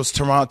scenarios,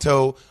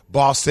 Toronto,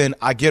 Boston.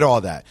 I get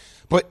all that.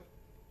 But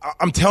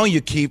I'm telling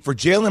you, Keith, for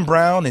Jaylen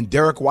Brown and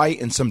Derek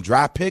White and some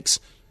draft picks,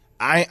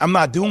 I'm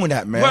not doing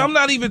that, man. Well, I'm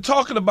not even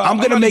talking about – I'm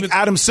going to make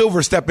Adam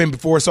Silver step in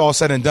before it's all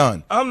said and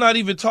done. I'm not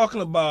even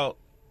talking about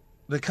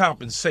the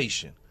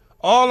compensation.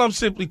 All I'm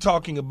simply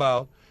talking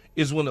about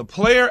is when a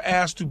player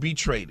asks to be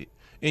traded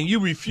and you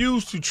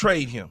refuse to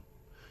trade him,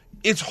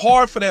 it's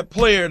hard for that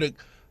player to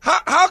 –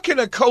 how can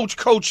a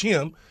coach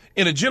him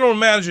and a general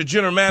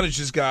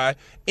manager's guy,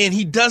 and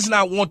he does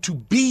not want to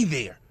be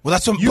there? Well,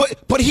 that's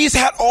what – but he's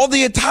had all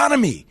the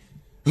autonomy.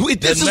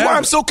 This is why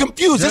I'm so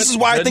confused. This is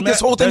why I think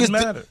this whole thing is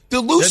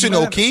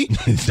delusional, Key.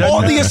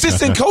 All the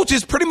assistant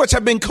coaches pretty much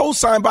have been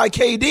co-signed by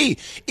KD.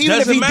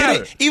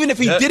 Even if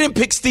he didn't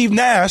pick Steve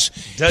Nash,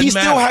 he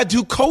still had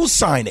to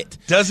co-sign it.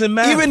 Doesn't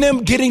matter. Even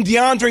them getting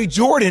DeAndre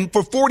Jordan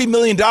for $40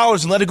 million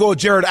and letting go of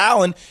Jared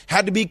Allen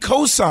had to be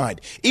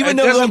co-signed. Even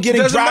them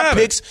getting draft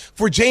picks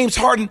for James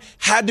Harden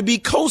had to be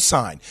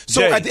co-signed.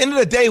 So at the end of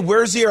the day,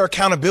 where's your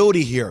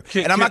accountability here?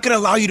 And I'm not going to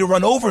allow you to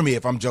run over me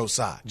if I'm Joe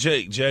Tsai.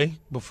 Jay,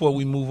 before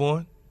we move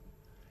on,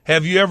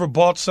 have you ever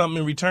bought something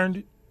and returned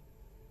it?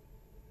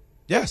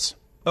 Yes.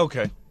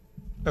 Okay.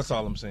 That's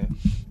all I'm saying.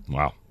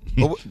 Wow.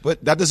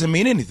 But that doesn't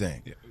mean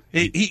anything.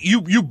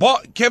 You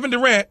bought – Kevin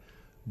Durant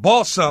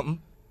bought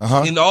something.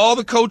 And all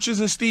the coaches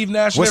and Steve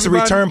Nash. What's the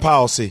return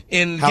policy?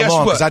 And how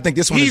long? Because I think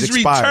this one is expired.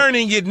 He's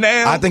returning it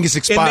now. I think it's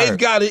expired. And they've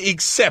got to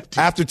accept it.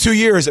 After 2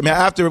 years,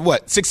 after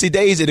 60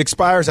 days it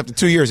expires. After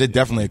 2 years, it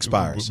definitely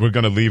expires. We're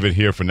going to leave it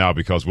here for now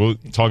because we'll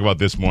talk about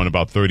this more in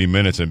about 30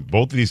 minutes. And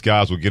both of these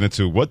guys will get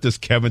into what does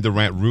Kevin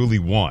Durant really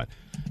want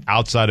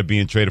outside of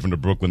being traded from the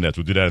Brooklyn Nets.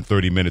 We'll do that in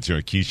 30 minutes here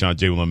on Keyshawn,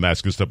 J. Will, and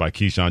Max. Good stuff by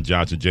Keyshawn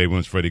Johnson, Jay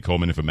Williams, Freddie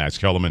Coleman, and for Max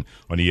Kellerman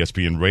on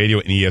ESPN Radio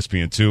and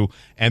ESPN2.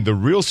 And the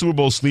real Super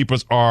Bowl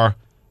sleepers are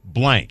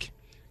blank.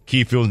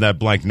 Key fills in that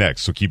blank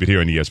next, so keep it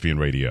here on ESPN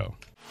Radio.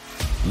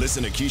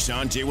 Listen to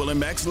Keyshawn, J. Will, and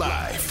Max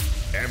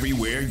live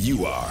everywhere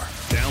you are.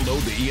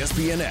 Download the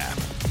ESPN app.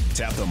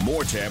 Tap the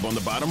More tab on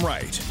the bottom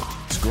right.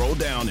 Scroll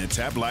down and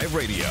tap Live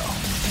Radio.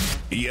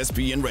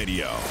 ESPN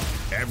Radio,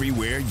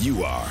 everywhere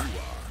you are.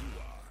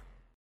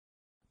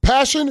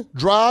 Passion,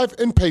 drive,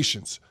 and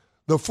patience.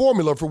 The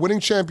formula for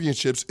winning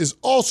championships is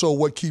also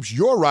what keeps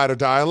your ride or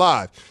die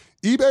alive.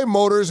 eBay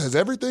Motors has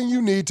everything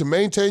you need to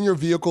maintain your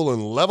vehicle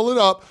and level it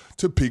up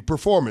to peak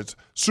performance.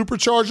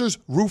 Superchargers,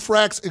 roof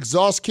racks,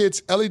 exhaust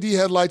kits, LED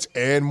headlights,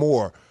 and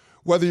more.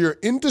 Whether you're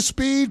into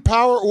speed,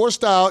 power, or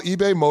style,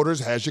 eBay Motors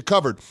has you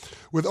covered.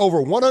 With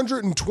over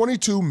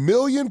 122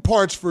 million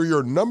parts for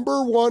your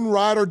number one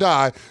ride or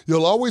die,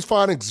 you'll always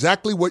find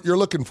exactly what you're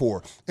looking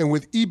for. And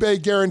with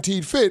eBay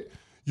Guaranteed Fit,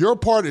 your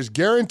part is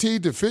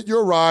guaranteed to fit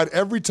your ride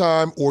every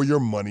time or your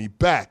money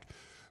back.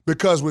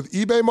 Because with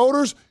eBay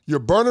Motors, you're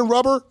burning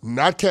rubber,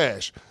 not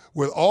cash.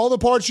 With all the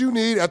parts you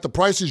need at the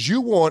prices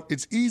you want,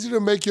 it's easy to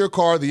make your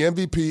car the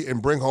MVP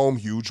and bring home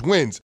huge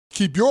wins.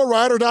 Keep your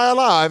ride or die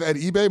alive at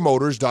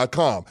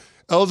ebaymotors.com.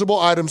 Eligible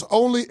items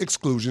only.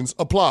 Exclusions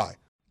apply.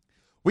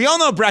 We all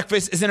know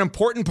breakfast is an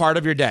important part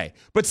of your day.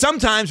 But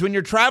sometimes when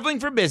you're traveling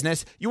for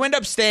business, you end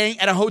up staying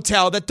at a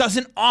hotel that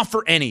doesn't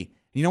offer any.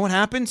 You know what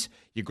happens?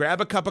 You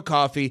grab a cup of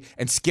coffee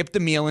and skip the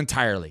meal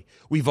entirely.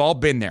 We've all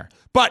been there.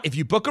 But if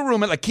you book a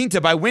room at La Quinta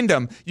by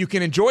Wyndham, you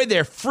can enjoy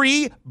their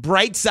free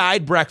Bright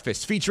Side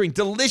breakfast featuring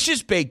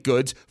delicious baked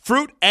goods,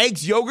 fruit,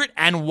 eggs, yogurt,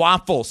 and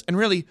waffles. And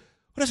really,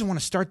 who doesn't want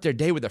to start their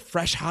day with a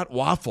fresh, hot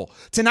waffle?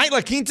 Tonight,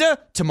 La Quinta,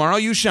 tomorrow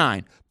you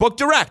shine. Book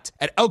direct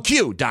at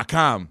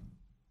LQ.com.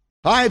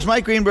 Hi, it's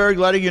Mike Greenberg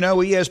letting you know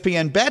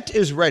ESPN Bet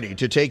is ready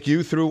to take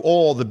you through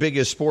all the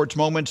biggest sports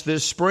moments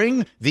this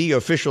spring. The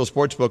official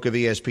sportsbook of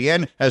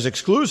ESPN has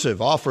exclusive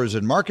offers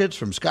and markets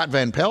from Scott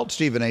Van Pelt,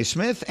 Stephen A.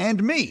 Smith,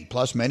 and me,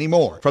 plus many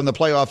more. From the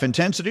playoff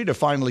intensity to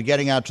finally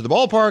getting out to the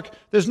ballpark,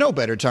 there's no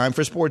better time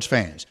for sports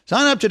fans.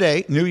 Sign up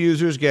today. New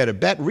users get a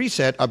bet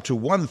reset up to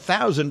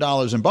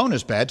 $1,000 in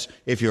bonus bets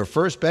if your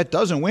first bet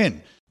doesn't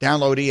win.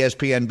 Download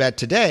ESPN Bet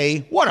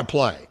today. What a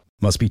play.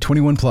 Must be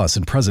 21 plus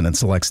and present in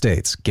select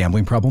states.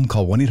 Gambling problem?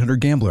 Call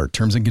 1-800-GAMBLER.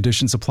 Terms and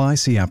conditions apply.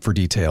 See app for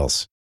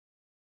details.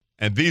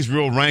 And these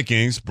real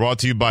rankings brought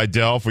to you by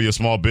Dell. For your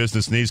small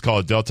business needs, call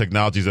a Dell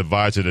Technologies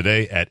advisor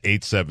today at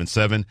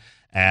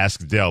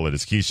 877-ASK-DELL. It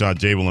is Keyshawn,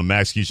 J. Will, and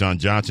Max. Keyshawn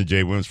Johnson,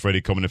 Jay Williams,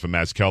 Freddie coming in for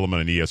Max Kellerman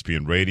on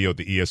ESPN Radio,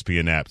 the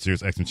ESPN app,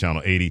 Sirius XM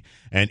Channel 80,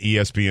 and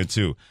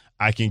ESPN2.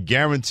 I can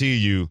guarantee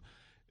you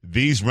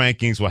these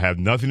rankings will have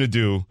nothing to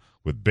do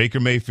with Baker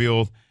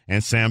Mayfield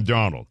and Sam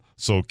Darnold.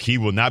 So Key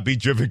will not be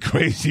driven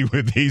crazy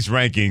with these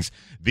rankings.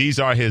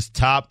 These are his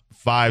top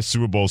 5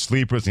 Super Bowl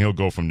sleepers, and he'll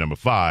go from number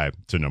 5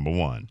 to number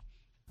 1.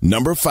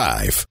 Number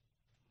 5.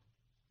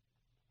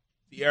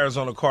 The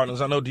Arizona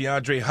Cardinals. I know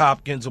DeAndre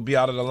Hopkins will be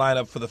out of the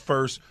lineup for the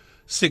first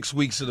 6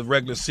 weeks of the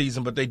regular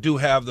season, but they do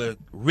have the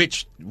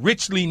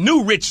richly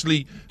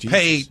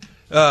paid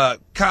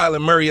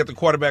Kyler Murray at the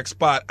quarterback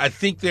spot. I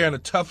think they're in a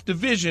tough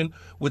division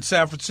with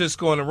San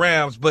Francisco and the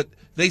Rams, but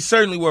they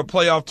certainly were a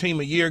playoff team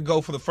a year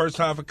ago for the first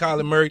time for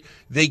Kyler Murray.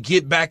 They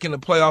get back in the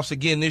playoffs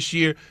again this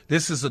year.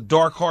 This is a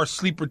dark horse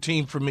sleeper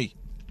team for me.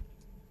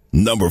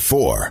 Number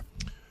 4.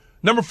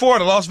 Number 4,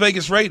 the Las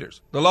Vegas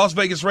Raiders. The Las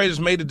Vegas Raiders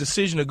made a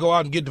decision to go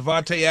out and get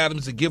Devontae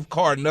Adams and give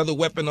Carr another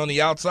weapon on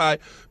the outside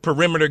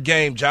perimeter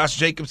game. Josh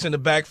Jacobs in the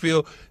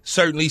backfield,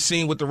 certainly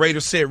seen what the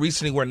Raiders said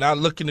recently. We're not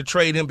looking to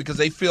trade him because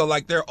they feel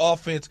like their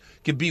offense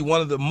could be one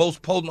of the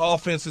most potent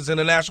offenses in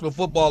the National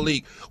Football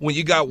League. When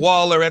you got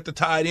Waller at the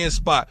tight end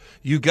spot,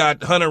 you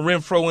got Hunter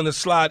Renfrow in the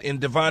slot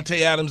and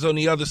Devontae Adams on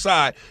the other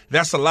side.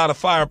 That's a lot of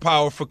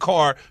firepower for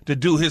Carr to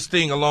do his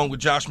thing along with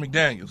Josh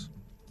McDaniels.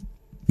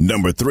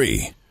 Number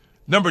 3.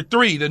 Number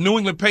 3, the New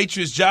England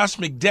Patriots, Josh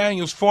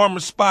McDaniels' former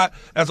spot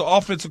as an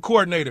offensive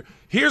coordinator.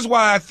 Here's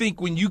why I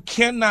think when you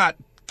cannot,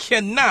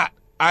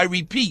 I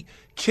repeat,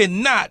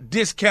 cannot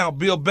discount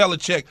Bill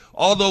Belichick,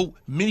 although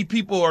many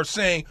people are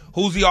saying,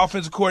 who's the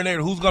offensive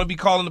coordinator, who's going to be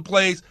calling the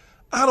plays?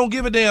 I don't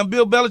give a damn.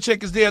 Bill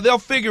Belichick is there. They'll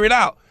figure it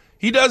out.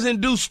 He doesn't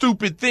do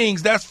stupid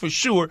things, that's for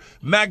sure.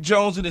 Mac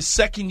Jones in his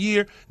second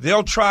year,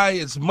 they'll try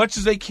as much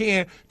as they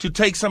can to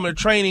take some of the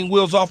training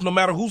wheels off no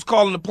matter who's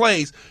calling the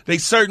plays. They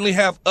certainly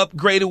have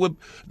upgraded with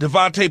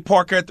Devontae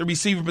Parker at the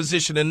receiver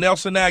position and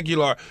Nelson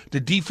Aguilar. The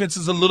defense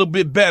is a little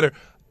bit better.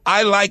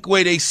 I like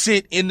where they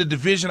sit in the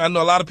division. I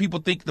know a lot of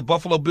people think the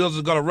Buffalo Bills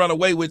are going to run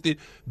away with it.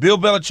 Bill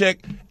Belichick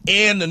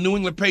and the New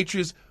England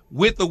Patriots,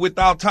 with or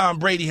without Tom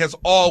Brady, has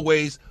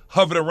always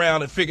hovered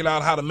around and figured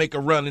out how to make a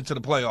run into the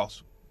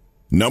playoffs.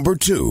 Number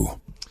 2,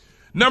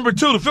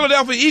 the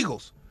Philadelphia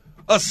Eagles.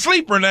 A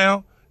sleeper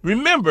now.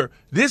 Remember,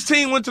 this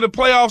team went to the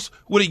playoffs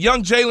with a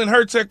young Jalen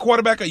Hurts at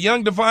quarterback, a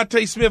young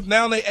Devontae Smith.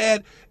 Now they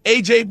add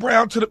A.J.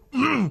 Brown to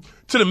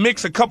the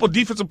mix, a couple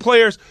defensive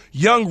players,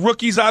 young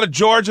rookies out of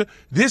Georgia.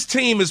 This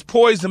team is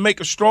poised to make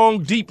a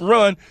strong, deep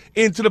run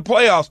into the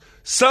playoffs.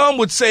 Some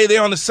would say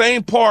they're on the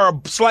same par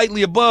or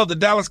slightly above the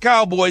Dallas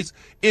Cowboys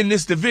in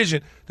this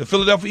division. The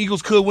Philadelphia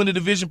Eagles could win the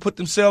division, put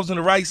themselves in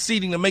the right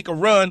seating to make a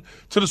run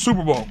to the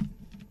Super Bowl.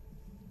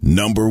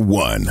 Number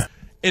 1.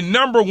 And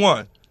number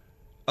 1,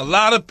 a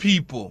lot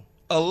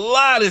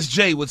as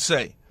Jay would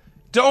say,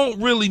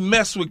 don't really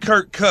mess with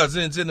Kirk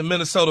Cousins and the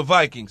Minnesota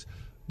Vikings.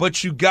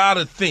 But you got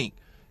to think,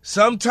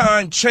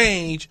 sometimes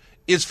change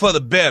is for the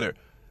better.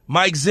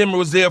 Mike Zimmer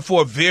was there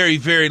for a very,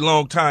 very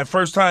long time.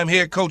 First-time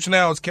head coach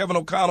now is Kevin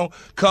O'Connell,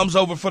 comes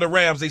over for the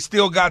Rams. They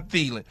still got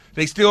Thielen.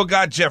 They still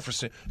got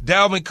Jefferson.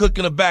 Dalvin Cook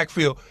in the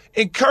backfield.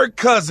 And Kirk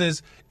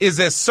Cousins is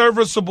as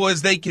serviceable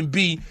as they can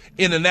be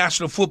in the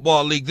National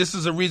Football League. This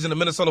is the reason the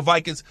Minnesota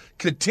Vikings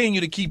continue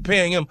to keep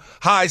paying him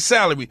high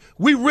salary.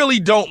 We really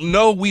don't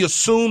know. We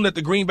assume that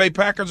the Green Bay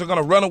Packers are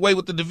going to run away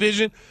with the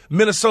division.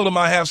 Minnesota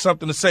might have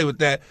something to say with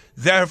that.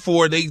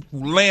 Therefore, they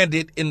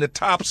landed in the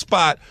top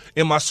spot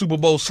in my Super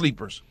Bowl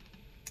sleepers.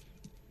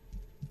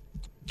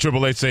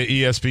 888 say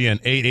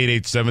ESPN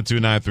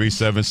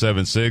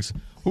 888-729-3776.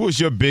 Who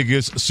is your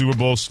biggest Super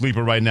Bowl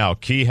sleeper right now?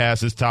 Key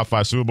has his top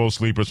 5 Super Bowl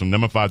sleepers from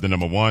number 5 to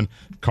number 1.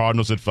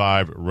 Cardinals at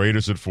 5,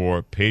 Raiders at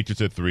 4,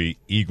 Patriots at 3,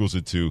 Eagles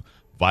at 2,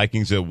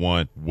 Vikings at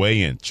 1.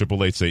 Weigh in.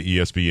 888 say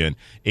ESPN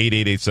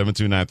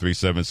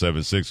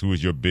 888-729-3776. Who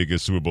is your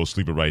biggest Super Bowl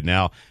sleeper right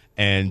now?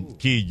 And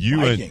Key,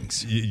 you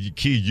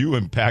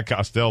and Pat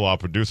Costello, our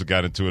producer,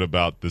 got into it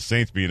about the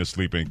Saints being a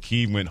sleeper, and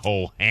Key went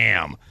whole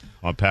ham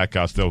on Pat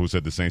Costello, who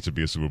said the Saints should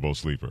be a Super Bowl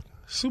sleeper.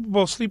 Super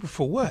Bowl sleeper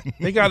for what?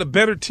 They got a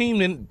better team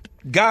than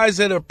guys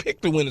that are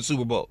picked to win the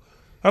Super Bowl.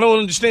 I don't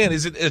understand.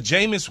 Is it a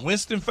Jameis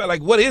Winston?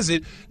 Like, what is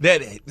it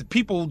that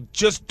people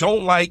just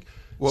don't like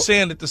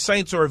saying that the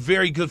Saints are a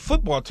very good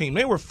football team?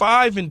 They were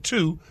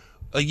 5-2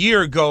 a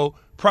year ago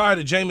prior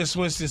to Jameis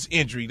Winston's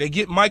injury. They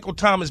get Michael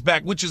Thomas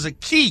back, which is a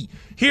key.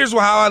 Here's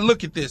how I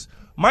look at this.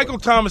 Michael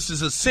Thomas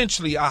is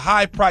essentially a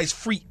high-priced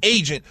free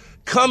agent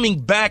coming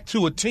back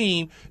to a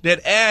team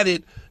that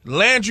added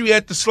Landry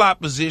at the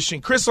slot position,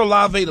 Chris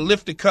Olave to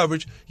lift the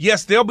coverage.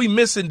 Yes, they'll be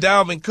missing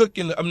Dalvin Cook.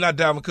 Not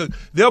Dalvin Cook.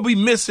 They'll be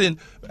missing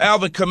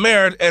Alvin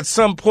Kamara at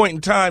some point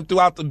in time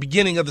throughout the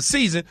beginning of the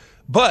season.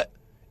 But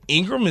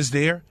Ingram is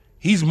there.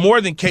 He's more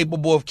than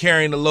capable of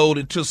carrying the load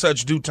until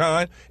such due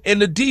time.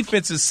 And the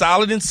defense is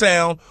solid and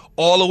sound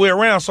all the way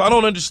around. So I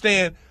don't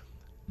understand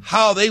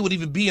how they would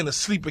even be in a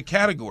sleeper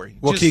category.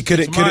 Well, Key, could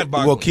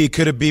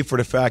it be for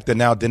the fact that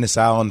now Dennis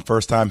Allen,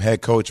 first-time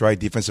head coach, right,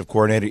 defensive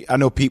coordinator? I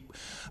know Pete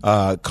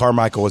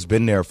Carmichael has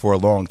been there for a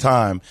long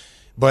time,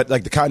 but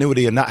like the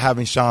continuity of not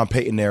having Sean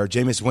Payton there,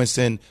 Jameis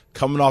Winston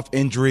coming off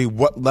injury,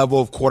 what level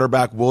of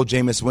quarterback will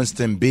Jameis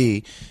Winston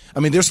be?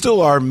 I mean, there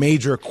still are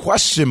major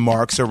question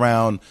marks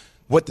around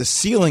what the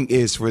ceiling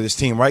is for this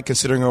team, right,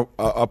 considering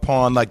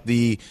upon like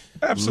the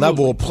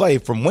level of play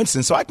from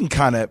Winston. So I can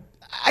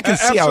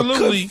see how it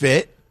could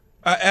fit.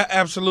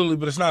 Absolutely,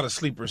 but it's not a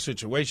sleeper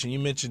situation. You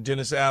mentioned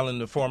Dennis Allen,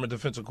 the former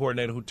defensive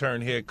coordinator who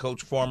turned head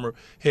coach, former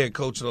head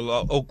coach of the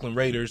Oakland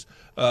Raiders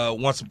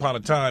once upon a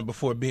time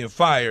before being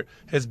fired,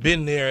 has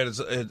been there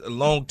as a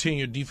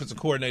long-tenured defensive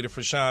coordinator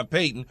for Sean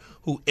Payton,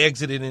 who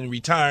exited in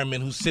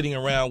retirement, who's sitting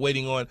around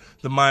waiting on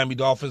the Miami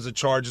Dolphins, the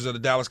Chargers, or the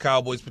Dallas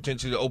Cowboys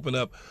potentially to open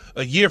up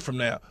a year from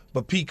now.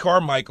 But Pete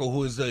Carmichael,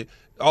 who is the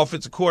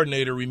offensive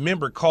coordinator,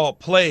 remember, called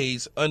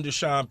plays under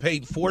Sean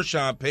Payton for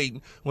Sean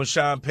Payton when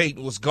Sean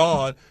Payton was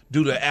gone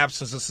due to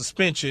absence of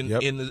suspension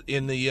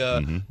in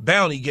the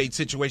Bounty Gate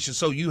situation.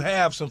 So you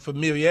have some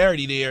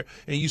familiarity there,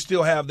 and you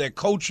still have that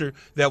culture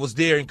that was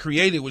there and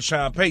created with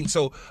Sean Payton.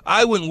 So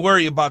I wouldn't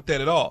worry about that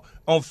at all.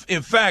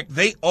 In fact,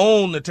 they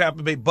own the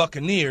Tampa Bay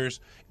Buccaneers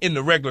in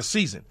the regular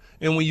season.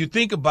 And when you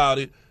think about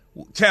it,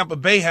 Tampa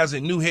Bay has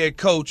a new head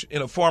coach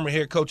and a former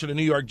head coach of the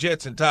New York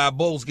Jets, and Todd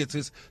Bowles gets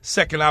his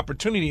second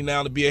opportunity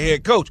now to be a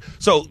head coach.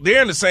 So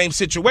they're in the same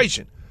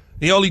situation.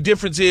 The only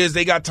difference is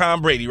they got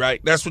Tom Brady,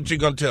 right? That's what you're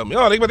going to tell me.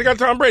 Oh, they got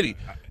Tom Brady.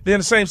 They're in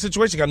the same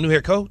situation. Got a new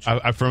head coach.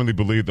 I firmly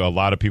believe that a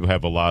lot of people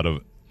have a lot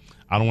of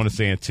I don't want to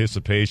say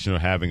anticipation or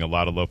having a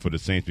lot of love for the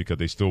Saints because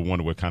they still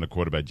wonder what kind of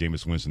quarterback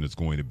Jameis Winston is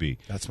going to be.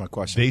 That's my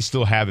question. They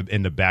still have it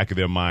in the back of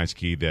their minds,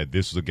 Key, that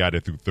this was a guy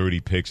that threw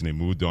 30 picks and they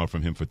moved on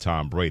from him for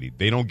Tom Brady.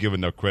 They don't give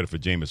enough credit for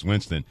Jameis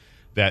Winston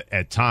that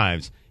at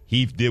times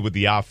he did what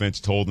the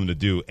offense told him to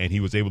do, and he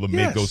was able to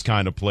make those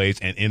kind of plays,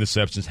 and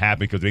interceptions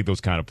happen because they make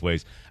those kind of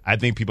plays. I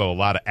think people have a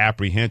lot of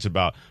apprehension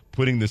about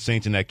putting the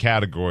Saints in that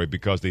category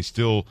because they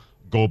still –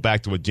 go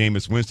back to what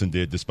Jameis Winston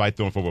did, despite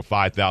throwing for over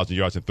 5,000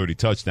 yards and 30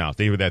 touchdowns.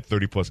 They have that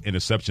 30-plus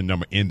interception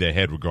number in their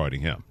head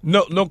regarding him.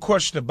 No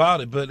question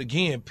about it. But,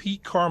 again,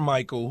 Pete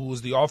Carmichael, who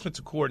is the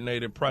offensive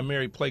coordinator,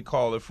 primary play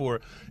caller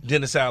for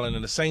Dennis Allen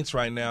and the Saints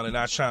right now, and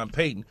not Sean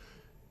Payton,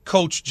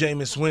 coached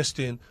Jameis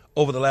Winston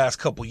over the last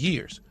couple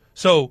years.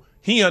 So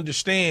he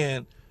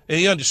understood,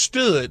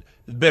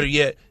 better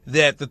yet,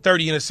 that the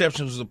 30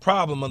 interceptions was a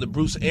problem under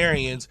Bruce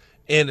Arians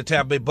and the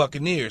Tampa Bay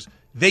Buccaneers.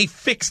 They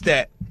fixed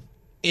that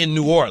in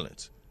New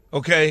Orleans,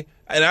 okay?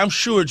 And I'm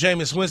sure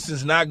Jameis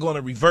Winston's not going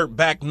to revert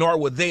back, nor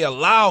would they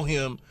allow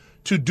him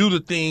to do the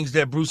things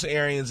that Bruce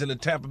Arians and the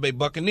Tampa Bay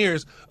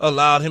Buccaneers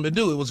allowed him to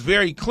do. It was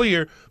very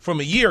clear from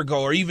a year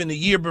ago or even a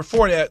year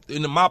before that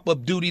in the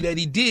mop-up duty that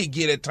he did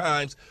get at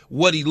times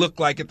what he looked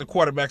like at the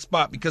quarterback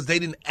spot because they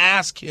didn't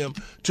ask him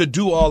to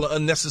do all the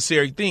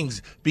unnecessary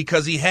things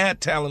because he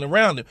had talent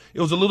around him. It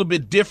was a little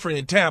bit different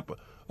in Tampa,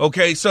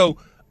 okay? So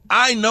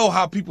I know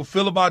how people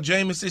feel about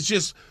Jameis. It's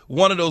just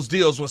one of those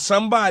deals when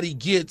somebody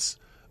gets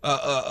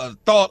a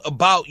thought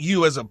about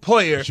you as a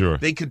player,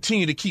 they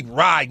continue to keep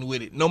riding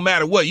with it no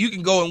matter what. You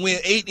can go and win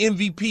 8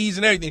 MVPs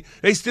and everything.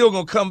 They still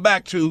going to come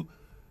back to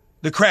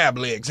the crab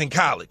legs in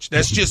college.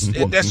 That's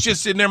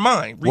just in their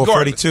mind, regardless. Well,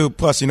 Freddie, too,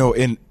 plus,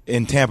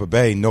 in Tampa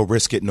Bay, no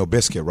risk it, no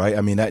biscuit, right?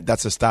 I mean,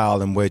 that's a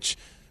style in which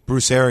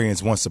Bruce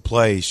Arians wants to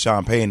play.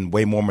 Sean Payton,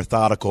 way more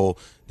methodical.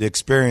 The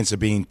experience of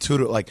being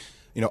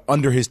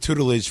under his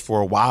tutelage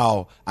for a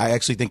while, I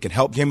actually think can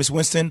help Jameis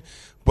Winston.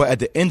 But at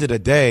the end of the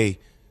day,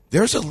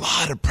 there's a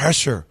lot of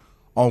pressure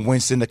on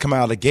Winston to come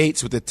out of the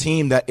gates with a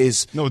team that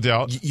is, no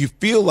doubt, you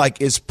feel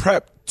like is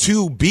prepped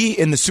to be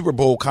in the Super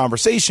Bowl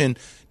conversation,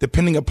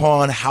 depending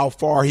upon how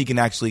far he can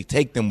actually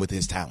take them with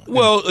his talent.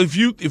 Well, if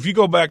you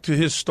go back to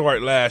his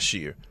start last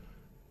year,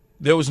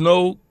 there was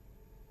no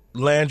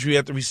Landry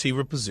at the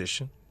receiver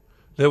position.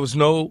 There was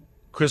no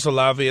Chris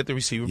Olave at the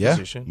receiver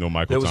position. No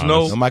Michael Thomas. There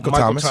was no Michael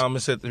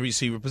Thomas at the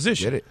receiver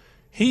position. Get it.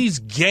 He's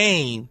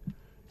gained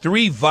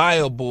 3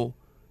 viable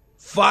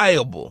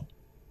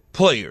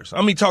players.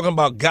 I mean, talking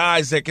about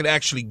guys that could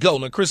actually go.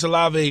 Now, Chris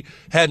Olave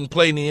hadn't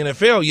played in the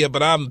NFL yet,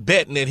 but I'm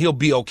betting that he'll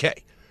be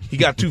okay. He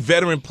got 2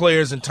 veteran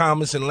players in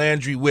Thomas and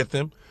Landry with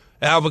him.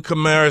 Alvin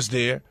Kamara's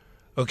there.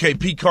 Okay,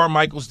 Pete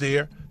Carmichael's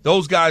there.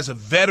 Those guys are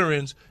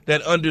veterans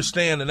that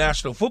understand the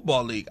National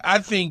Football League. I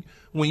think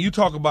when you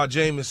talk about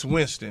Jameis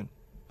Winston,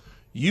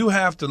 you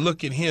have to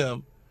look at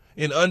him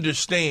and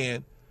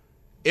understand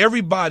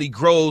everybody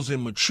grows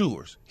and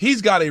matures.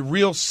 He's got a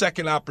real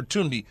second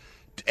opportunity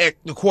at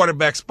the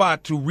quarterback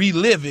spot to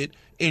relive it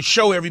and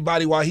show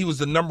everybody why he was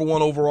the number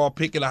 1 overall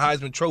pick and a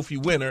Heisman Trophy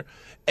winner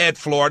at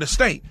Florida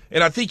State.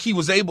 And I think he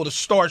was able to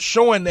start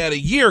showing that a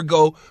year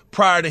ago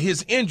prior to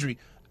his injury.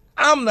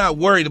 I'm not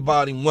worried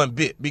about him one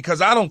bit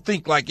because I don't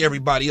think like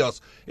everybody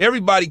else.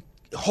 Everybody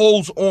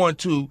holds on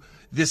to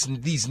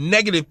these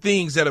negative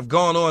things that have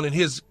gone on in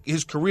his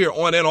career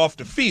on and off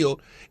the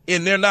field,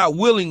 and they're not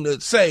willing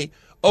to say,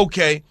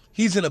 okay,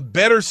 he's in a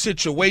better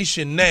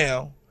situation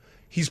now.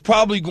 He's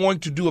probably going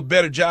to do a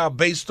better job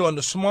based on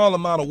the small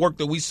amount of work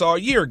that we saw a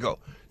year ago.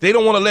 They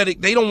don't want to let it.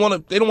 They don't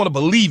want to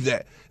believe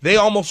that. They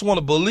almost want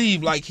to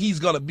believe like he's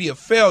going to be a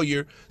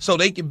failure so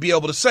they can be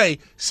able to say,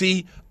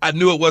 see, I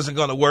knew it wasn't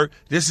going to work.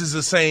 This is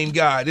the same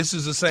guy. This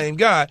is the same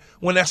guy,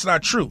 when that's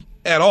not true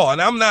at all. And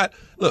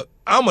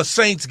I'm a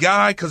Saints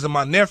guy because of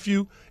my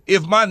nephew.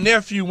 If my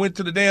nephew went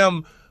to the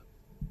damn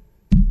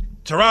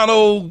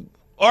Toronto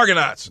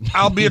Argonauts,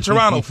 I'll be a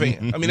Toronto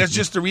fan. I mean, that's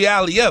just the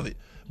reality of it.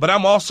 But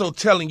I'm also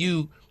telling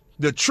you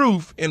the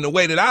truth in the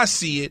way that I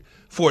see it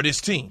for this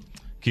team.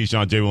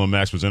 Keyshawn, J. Will, and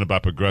Max, presented by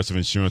Progressive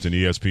Insurance and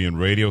ESPN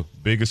Radio.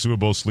 Biggest Super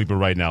Bowl sleeper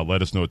right now.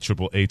 Let us know at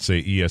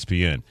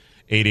 888-SAY-ESPN.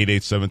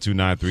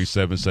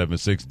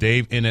 888-729-3776.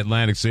 Dave in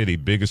Atlantic City.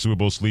 Biggest Super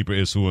Bowl sleeper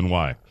is who and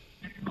why?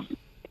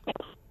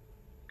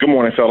 Good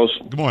morning, fellas.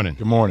 Good morning.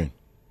 Good morning.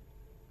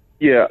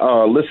 Yeah,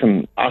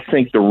 listen, I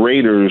think the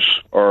Raiders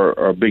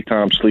are a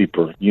big-time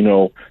sleeper. You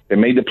know, they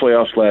made the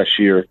playoffs last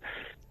year.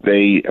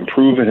 They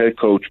improved the head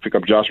coach, pick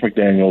up Josh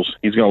McDaniels.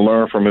 He's going to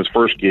learn from his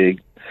first gig.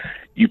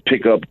 You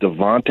pick up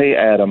Devontae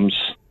Adams.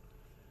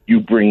 You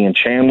bring in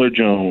Chandler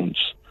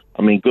Jones.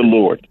 I mean, good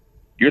Lord.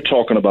 You're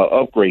talking about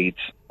upgrades,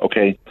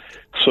 okay?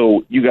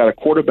 So you got a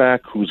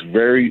quarterback who's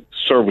very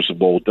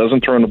serviceable,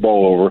 doesn't turn the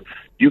ball over.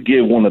 You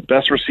give one of the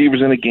best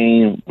receivers in the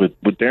game with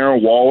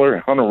Darren Waller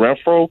and Hunter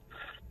Renfrow.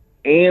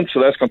 And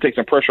so that's going to take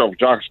some pressure off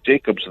Josh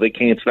Jacobs so they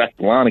can't stack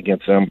the line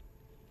against him.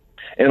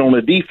 And on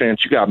the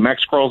defense, you got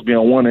Max Crosby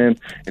on one end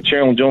and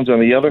Chandler Jones on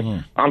the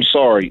other. I'm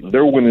sorry,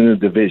 they're winning the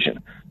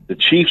division. The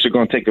Chiefs are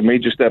going to take a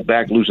major step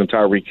back, losing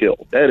Tyreek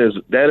Hill. That is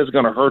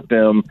going to hurt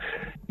them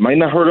Might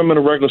not hurt them in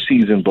the regular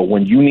season, but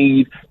when you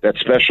need that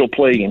special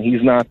play and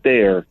he's not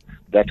there,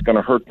 that's going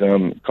to hurt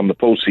them come the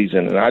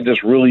postseason. And I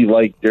just really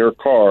like Derek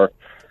Carr.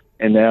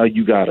 And now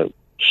you got a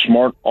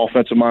smart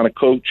offensive-minded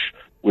coach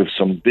with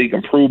some big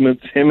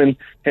improvements. Him and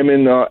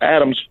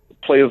Adams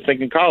play, I think,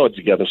 in college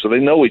together, so they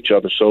know each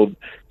other. So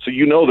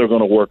you know they're going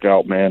to work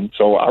out, man.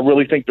 So I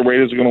really think the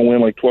Raiders are going to win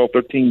like 12,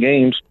 13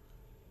 games.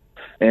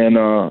 And,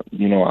 I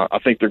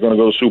think they're going to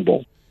go to the Super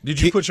Bowl.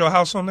 Did you put your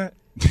house on that?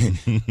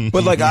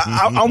 But like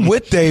I'm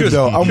with Dave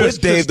though. I'm with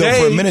Dave though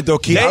for a minute though,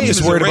 Keith. I'm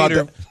just worried about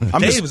that.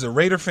 Dave is a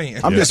Raider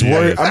fan. I'm just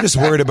worried. I'm just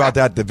worried about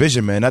that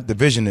division, man. That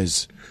division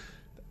is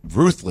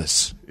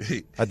ruthless.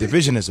 That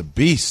division is a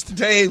beast.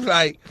 Dave,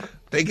 like,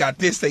 they got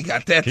this, they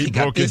got that, He they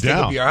got broke this, it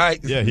down. they'll be all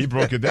right. Yeah, he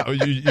broke it down.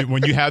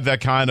 When you have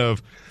that kind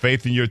of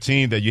faith in your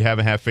team that you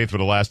haven't had faith for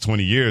the last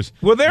 20 years.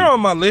 Well, they're on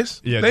my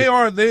list. Yeah,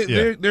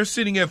 They're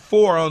sitting at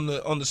 4 on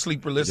the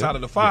sleeper list out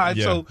of the 5.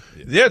 Yeah. So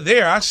they're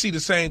there. I see the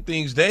same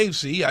things Dave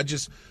see.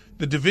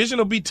 The division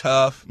will be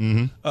tough.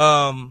 Mm-hmm.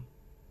 I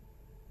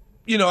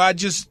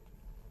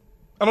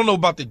don't know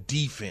about the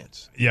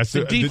defense. Yes,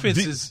 the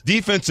defense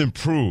defense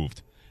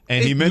improved.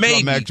 And he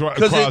mentioned Mac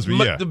Crosby.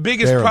 The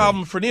biggest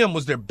problem for them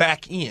was their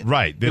back end.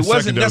 Right. It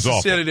wasn't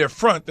necessarily their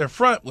front. Their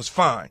front was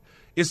fine.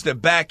 It's their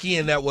back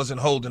end that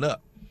wasn't holding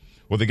up.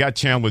 Well, they got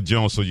Chandler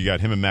Jones, so you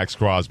got him and Max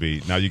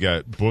Crosby. Now you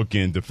got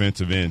bookend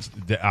defensive ends,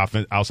 the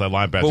outside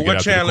linebackers. But what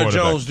Chandler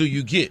Jones do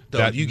you get,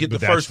 though? Do you get the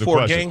first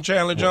 4-game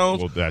Chandler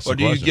Jones, or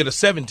do you get a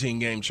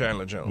 17-game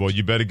Chandler Jones? Well,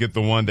 you better get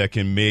the one that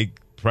can make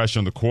pressure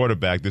on the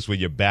quarterback. This way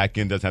your back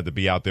end doesn't have to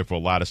be out there for a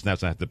lot of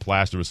snaps and have to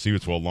plaster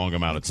receivers for a long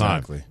amount of time.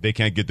 Exactly. They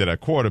can't get to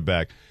that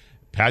quarterback.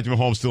 Patrick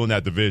Mahomes still in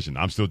that division.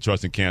 I'm still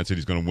trusting Kansas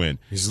City's going to win.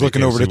 He's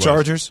looking over the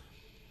Chargers?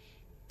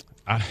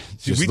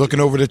 Looking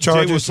over the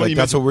Chargers, like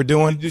that's what we're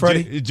doing,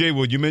 Freddie? Jay,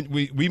 well,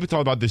 we talked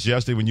about this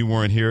yesterday when you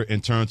weren't here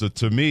in terms of,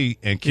 to me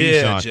and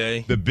Keyshawn,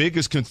 Jay. the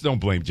biggest don't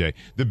blame Jay.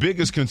 The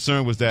biggest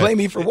concern was that. Blame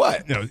me for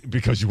what?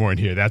 Because you weren't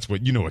here. That's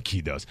what, what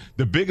Key does.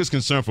 The biggest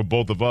concern for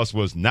both of us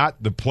was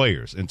not the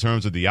players in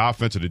terms of the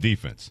offense or the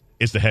defense.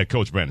 It's the head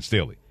coach, Brandon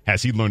Staley.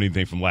 Has he learned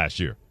anything from last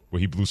year where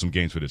he blew some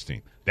games for this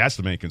team? That's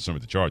the main concern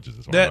with the Chargers.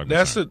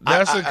 That's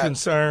a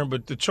concern,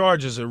 but the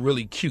Chargers are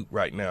really cute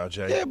right now,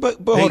 Jay. Yeah, but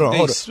hold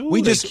on.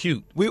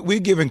 Cute. We're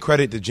giving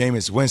credit to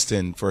Jameis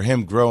Winston for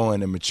him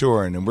growing and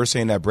maturing, and we're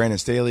saying that Brandon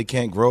Staley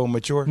can't grow and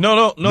mature?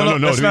 No.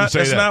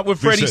 That's not what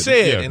Freddie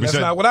said, and that's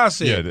not what I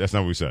said. Yeah, that's not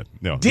what we said.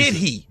 No. Did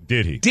he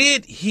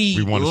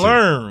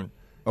learn?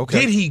 Okay.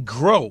 Did he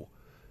grow?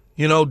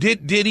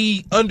 Did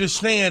he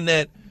understand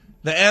that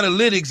the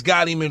analytics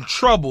got him in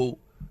trouble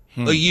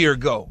a year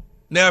ago?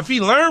 Now, if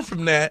he learned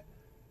from that,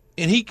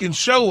 and he can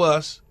show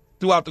us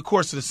throughout the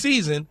course of the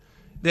season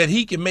that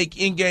he can make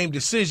in-game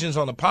decisions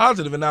on the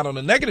positive and not on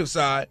the negative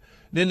side,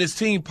 then this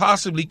team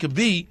possibly could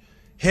be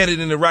headed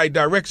in the right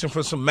direction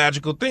for some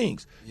magical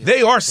things. Yeah.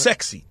 They are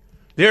sexy.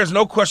 There's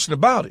no question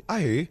about it. I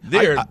hear you.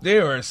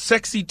 They're a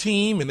sexy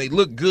team, and they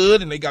look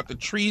good, and they got the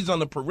trees on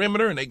the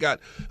perimeter, and they got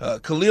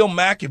Khalil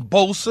Mack and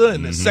Bosa,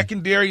 and the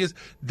secondary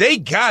they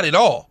got it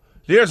all.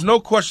 There's no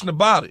question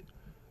about it.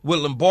 With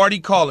Lombardi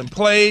calling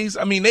plays,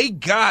 I mean, they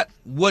got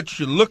what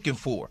you're looking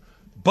for.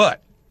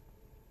 But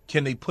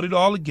can they put it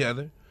all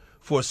together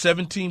for a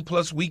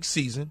 17-plus week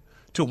season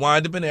to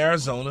wind up in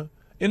Arizona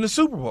in the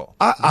Super Bowl?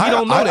 We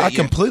don't know that I yet.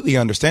 completely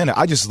understand it.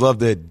 I just love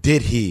the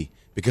did he,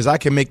 because I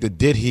can make the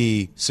did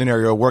he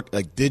scenario work.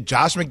 Like, did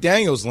Josh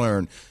McDaniels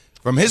learn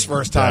from his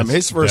first time,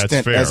 his first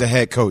stint as a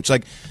head coach?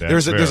 Like,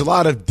 there's a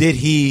lot of did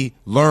he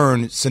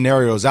learn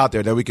scenarios out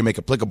there that we can make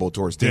applicable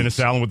towards teams. Dennis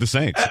Allen with the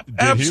Saints.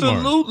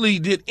 Absolutely.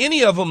 Did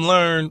any of them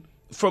learn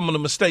from the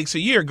mistakes a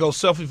year ago?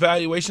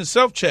 Self-evaluation,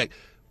 self-check.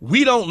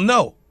 We don't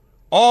know.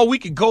 All we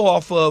could go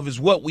off of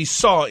is what we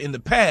saw in the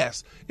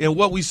past. And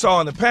what we saw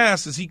in the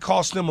past is he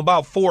cost them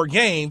about 4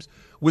 games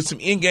with some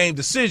in-game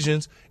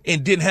decisions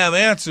and didn't have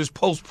answers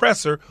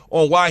post-presser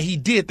on why he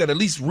did that, at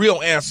least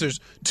real answers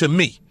to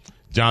me.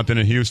 Jonathan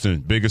in Houston,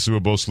 biggest Super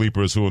Bowl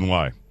sleepers, who and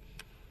why?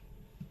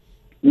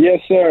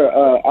 Yes, sir.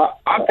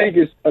 I think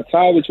it's a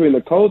tie between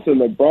the Colts and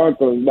the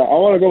Broncos. Now, I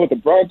want to go with the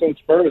Broncos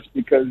first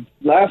because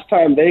last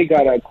time they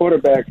got a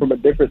quarterback from a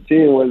different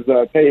team was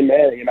Peyton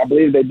Manning, and I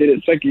believe they did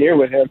it second year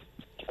with him.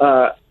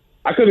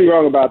 I could be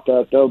wrong about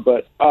that, though,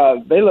 but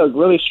they look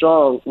really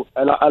strong,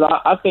 and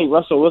I think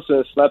Russell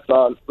Wilson slept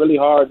on really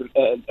hard,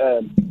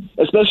 and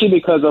especially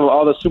because of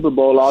all the Super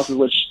Bowl losses,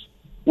 which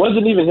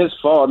wasn't even his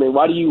fault. I mean,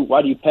 why do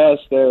you pass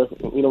there?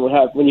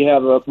 When you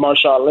have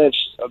Marshawn Lynch,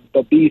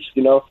 the beast,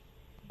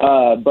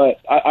 But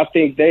I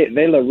think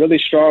they look really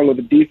strong with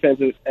the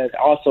defense and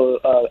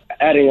also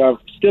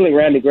stealing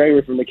Randy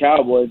Gregory from the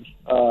Cowboys.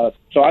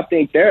 So I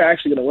think they're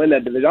actually going to win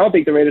that division. I don't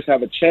think the Raiders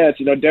have a chance.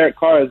 Derek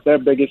Carr is their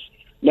biggest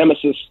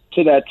nemesis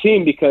to that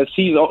team because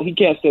he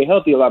can't stay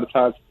healthy a lot of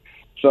times.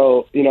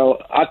 So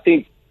I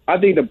think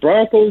the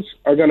Broncos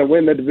are going to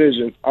win the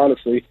division.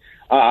 Honestly,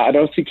 I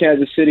don't see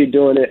Kansas City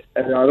doing it,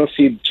 and I don't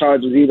see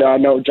Chargers either. I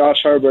know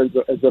Josh Herbert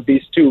is a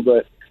beast too,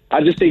 but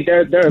I just think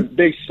they're a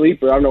big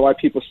sleeper. I don't know why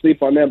people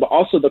sleep on them, but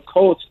also the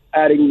Colts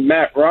adding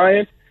Matt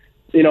Ryan.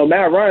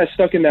 Matt Ryan is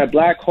stuck in that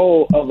black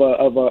hole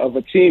of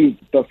a team,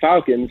 the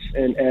Falcons,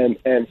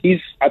 and he's,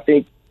 I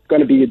think,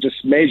 going to be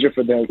just major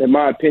for them, in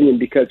my opinion,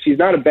 because he's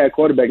not a bad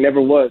quarterback,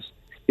 never was.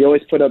 He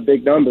always put up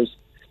big numbers,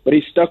 but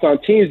he's stuck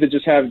on teams that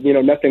just have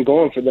nothing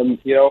going for them.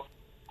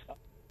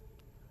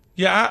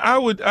 Yeah, I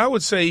would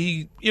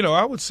say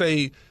I would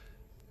say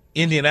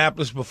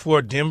Indianapolis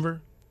before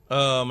Denver.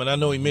 And I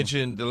know he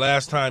mentioned the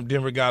last time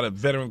Denver got a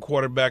veteran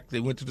quarterback, they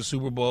went to the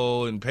Super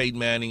Bowl and Peyton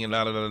Manning and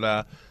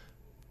da-da-da-da.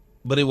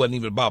 But it wasn't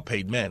even about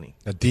Peyton Manning.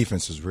 The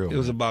defense is real. It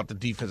was about the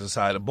defensive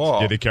side of the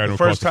ball. Yeah, they carried him the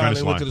first across the time finish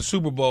they went line. to the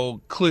Super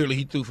Bowl, clearly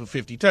he threw for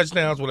 50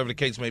 touchdowns, whatever the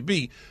case may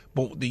be.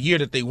 But the year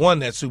that they won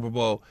that Super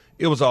Bowl,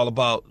 it was all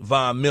about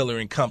Von Miller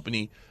and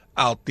company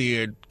out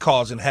there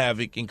causing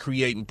havoc and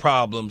creating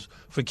problems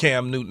for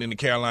Cam Newton and the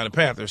Carolina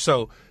Panthers.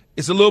 So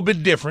it's a little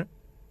bit different.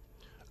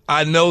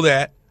 I know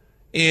that.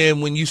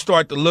 And when you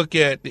start to look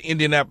at the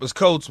Indianapolis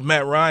Colts,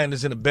 Matt Ryan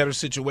is in a better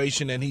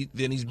situation than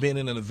he's been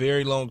in a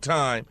very long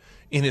time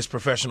in his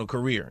professional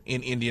career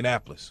in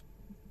Indianapolis.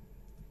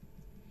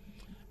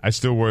 I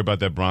still worry about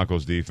that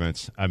Broncos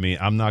defense. I mean,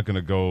 I'm not going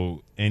to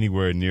go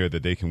anywhere near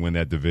that they can win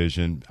that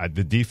division.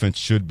 The defense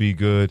should be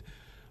good,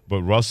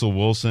 but Russell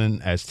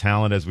Wilson, as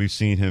talented as we've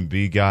seen him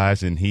be,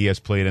 guys, and he has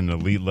played at an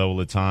elite level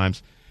at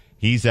times,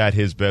 he's at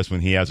his best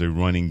when he has a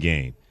running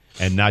game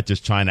and not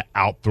just trying to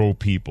out-throw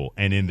people.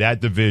 And in that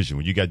division,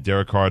 when you got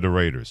Derek Carr of the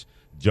Raiders,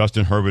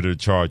 Justin Herbert of the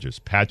Chargers,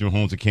 Patrick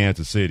Mahomes of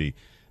Kansas City,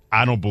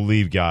 I don't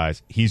believe,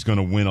 guys, he's going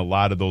to win a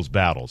lot of those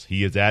battles.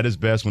 He is at his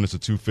best when it's a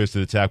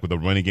two-fisted attack with a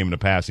running game and a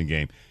passing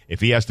game. If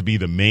he has to be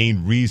the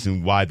main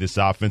reason why this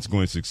offense is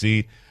going to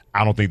succeed,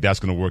 I don't think that's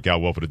going to work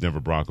out well for the Denver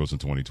Broncos in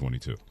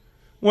 2022.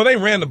 Well, they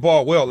ran the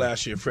ball well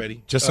last year,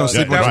 Freddie. Just don't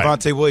sleep on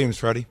Javonte Williams,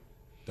 Freddie.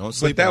 Don't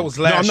sleep But that on was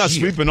him. last year. I'm not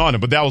sleeping on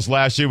him, but that was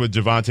last year with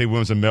Javonte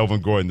Williams and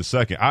Melvin Gordon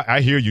II.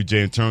 I hear you,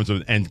 Jay, in terms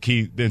of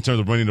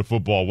running the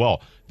football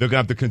well. They're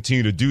going to have to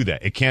continue to do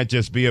that. It can't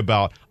just be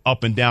about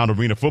up and down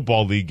Arena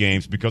Football League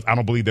games because I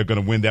don't believe they're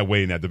going to win that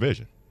way in that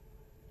division.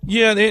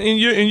 Yeah,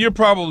 and you're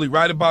probably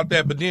right about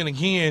that. But then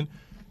again,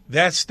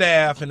 that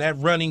staff and that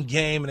running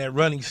game and that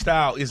running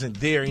style isn't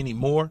there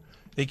anymore.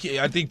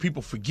 I think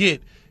people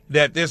forget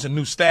that there's a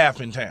new staff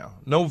in town.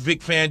 No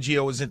Vic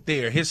Fangio isn't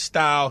there. His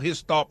style,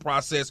 his thought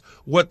process,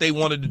 what they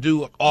wanted to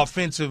do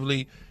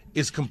offensively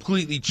is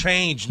completely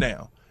changed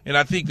now. And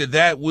I think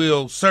that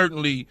will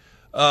certainly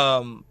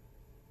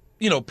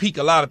pique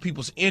a lot of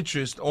people's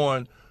interest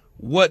on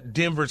what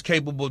Denver's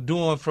capable of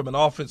doing from an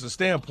offensive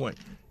standpoint.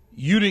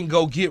 You didn't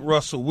go get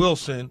Russell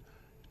Wilson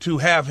to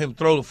have him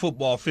throw the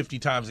football 50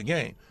 times a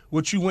game.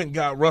 What you went and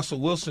got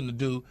Russell Wilson to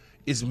do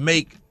is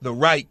make the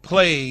right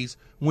plays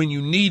when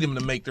you need him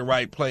to make the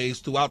right plays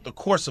throughout the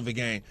course of a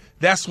game.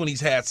 That's when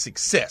he's had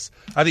success.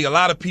 I think a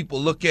lot of people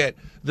look at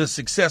the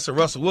success of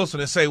Russell Wilson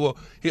and say, well,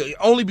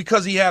 only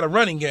because he had a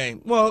running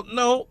game. Well,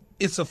 no,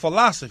 it's a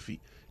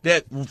philosophy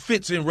that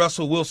fits in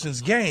Russell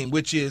Wilson's game,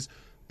 which is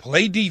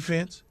play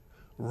defense,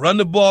 run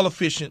the ball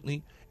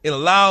efficiently, and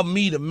allow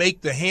me to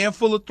make the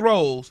handful of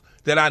throws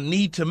that I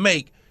need to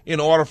make in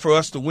order for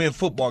us to win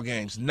football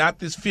games. Not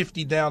this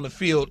 50 down the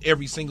field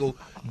every single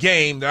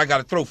game that I got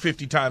to throw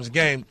 50 times a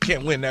game.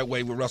 Can't win that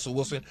way with Russell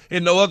Wilson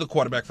and no other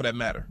quarterback for that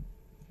matter.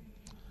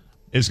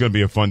 It's going to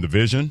be a fun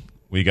division.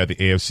 We got the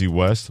AFC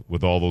West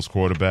with all those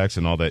quarterbacks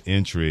and all that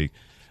intrigue.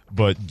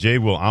 But, Jay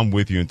Will, I'm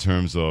with you in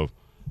terms of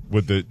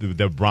with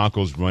the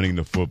Broncos running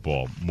the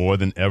football more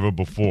than ever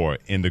before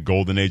in the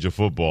golden age of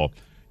football.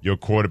 Your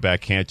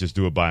quarterback can't just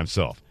do it by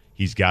himself.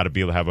 He's got to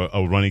be able to have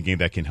a running game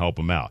that can help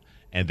him out.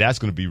 And that's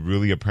going to be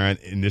really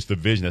apparent in this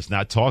division that's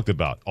not talked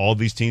about. All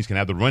these teams can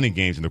have the running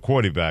games and the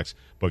quarterbacks,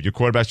 but if your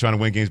quarterback's trying to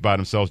win games by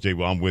themselves, Jay,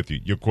 well, I'm with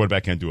you. Your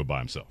quarterback can't do it by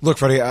himself. Look,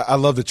 Freddie, I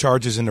love the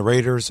Chargers and the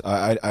Raiders.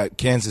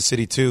 Kansas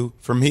City, too.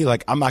 For me,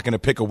 I'm not going to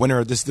pick a winner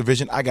of this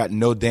division. I got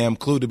no damn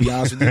clue, to be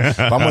honest with you. But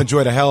I'm going to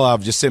enjoy the hell out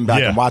of just sitting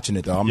back and watching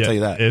it, though. I'm going to tell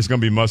you that. It's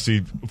going to be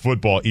must-see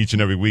football each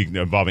and every week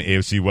involving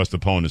AFC West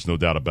opponents, no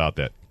doubt about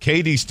that.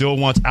 KD still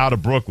wants out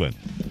of Brooklyn.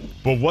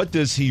 But what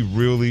does he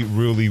really,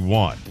 really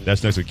want?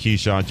 That's next with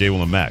Keyshawn, J.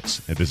 Will, and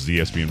Max. And this is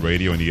ESPN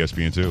Radio and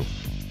ESPN2.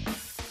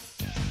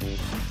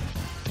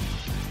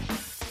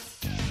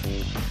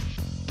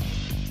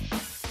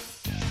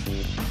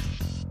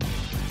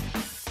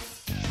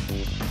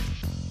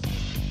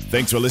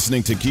 Thanks for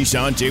listening to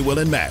Keyshawn, J. Will,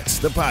 and Max,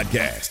 the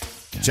podcast.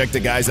 Check the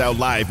guys out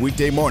live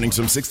weekday mornings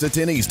from 6 to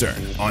 10 Eastern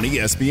on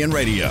ESPN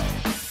Radio.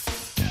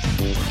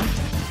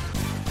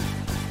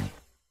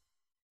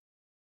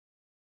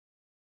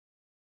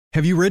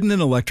 Have you ridden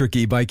an electric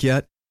e-bike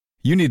yet?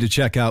 You need to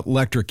check out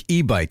Lectric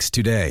E-Bikes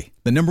today,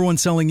 the #1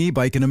 selling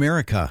e-bike in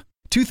America.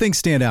 Two things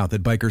stand out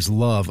that bikers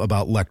love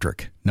about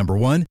Lectric. Number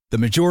one, the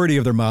majority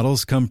of their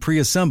models come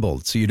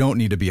pre-assembled, so you don't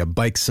need to be a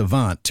bike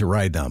savant to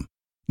ride them.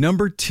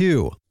 Number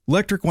two,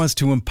 Lectric wants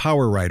to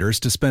empower riders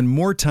to spend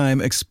more time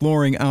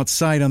exploring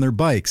outside on their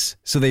bikes,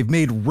 so they've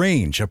made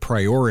range a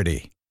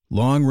priority.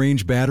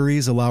 Long-range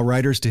batteries allow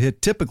riders to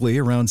hit typically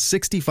around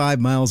 65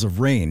 miles of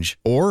range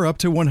or up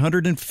to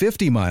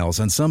 150 miles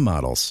on some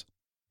models.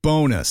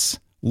 Bonus,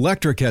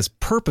 Lectric has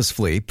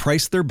purposefully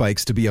priced their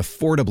bikes to be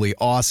affordably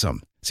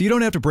awesome, so you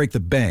don't have to break the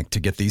bank to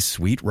get these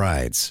sweet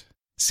rides.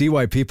 See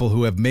why people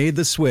who have made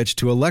the switch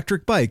to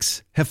electric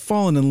bikes have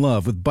fallen in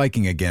love with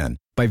biking again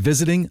by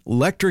visiting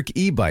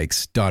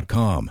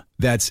lectricebikes.com.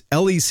 That's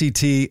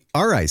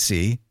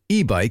LECTRIC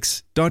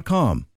ebikes.com.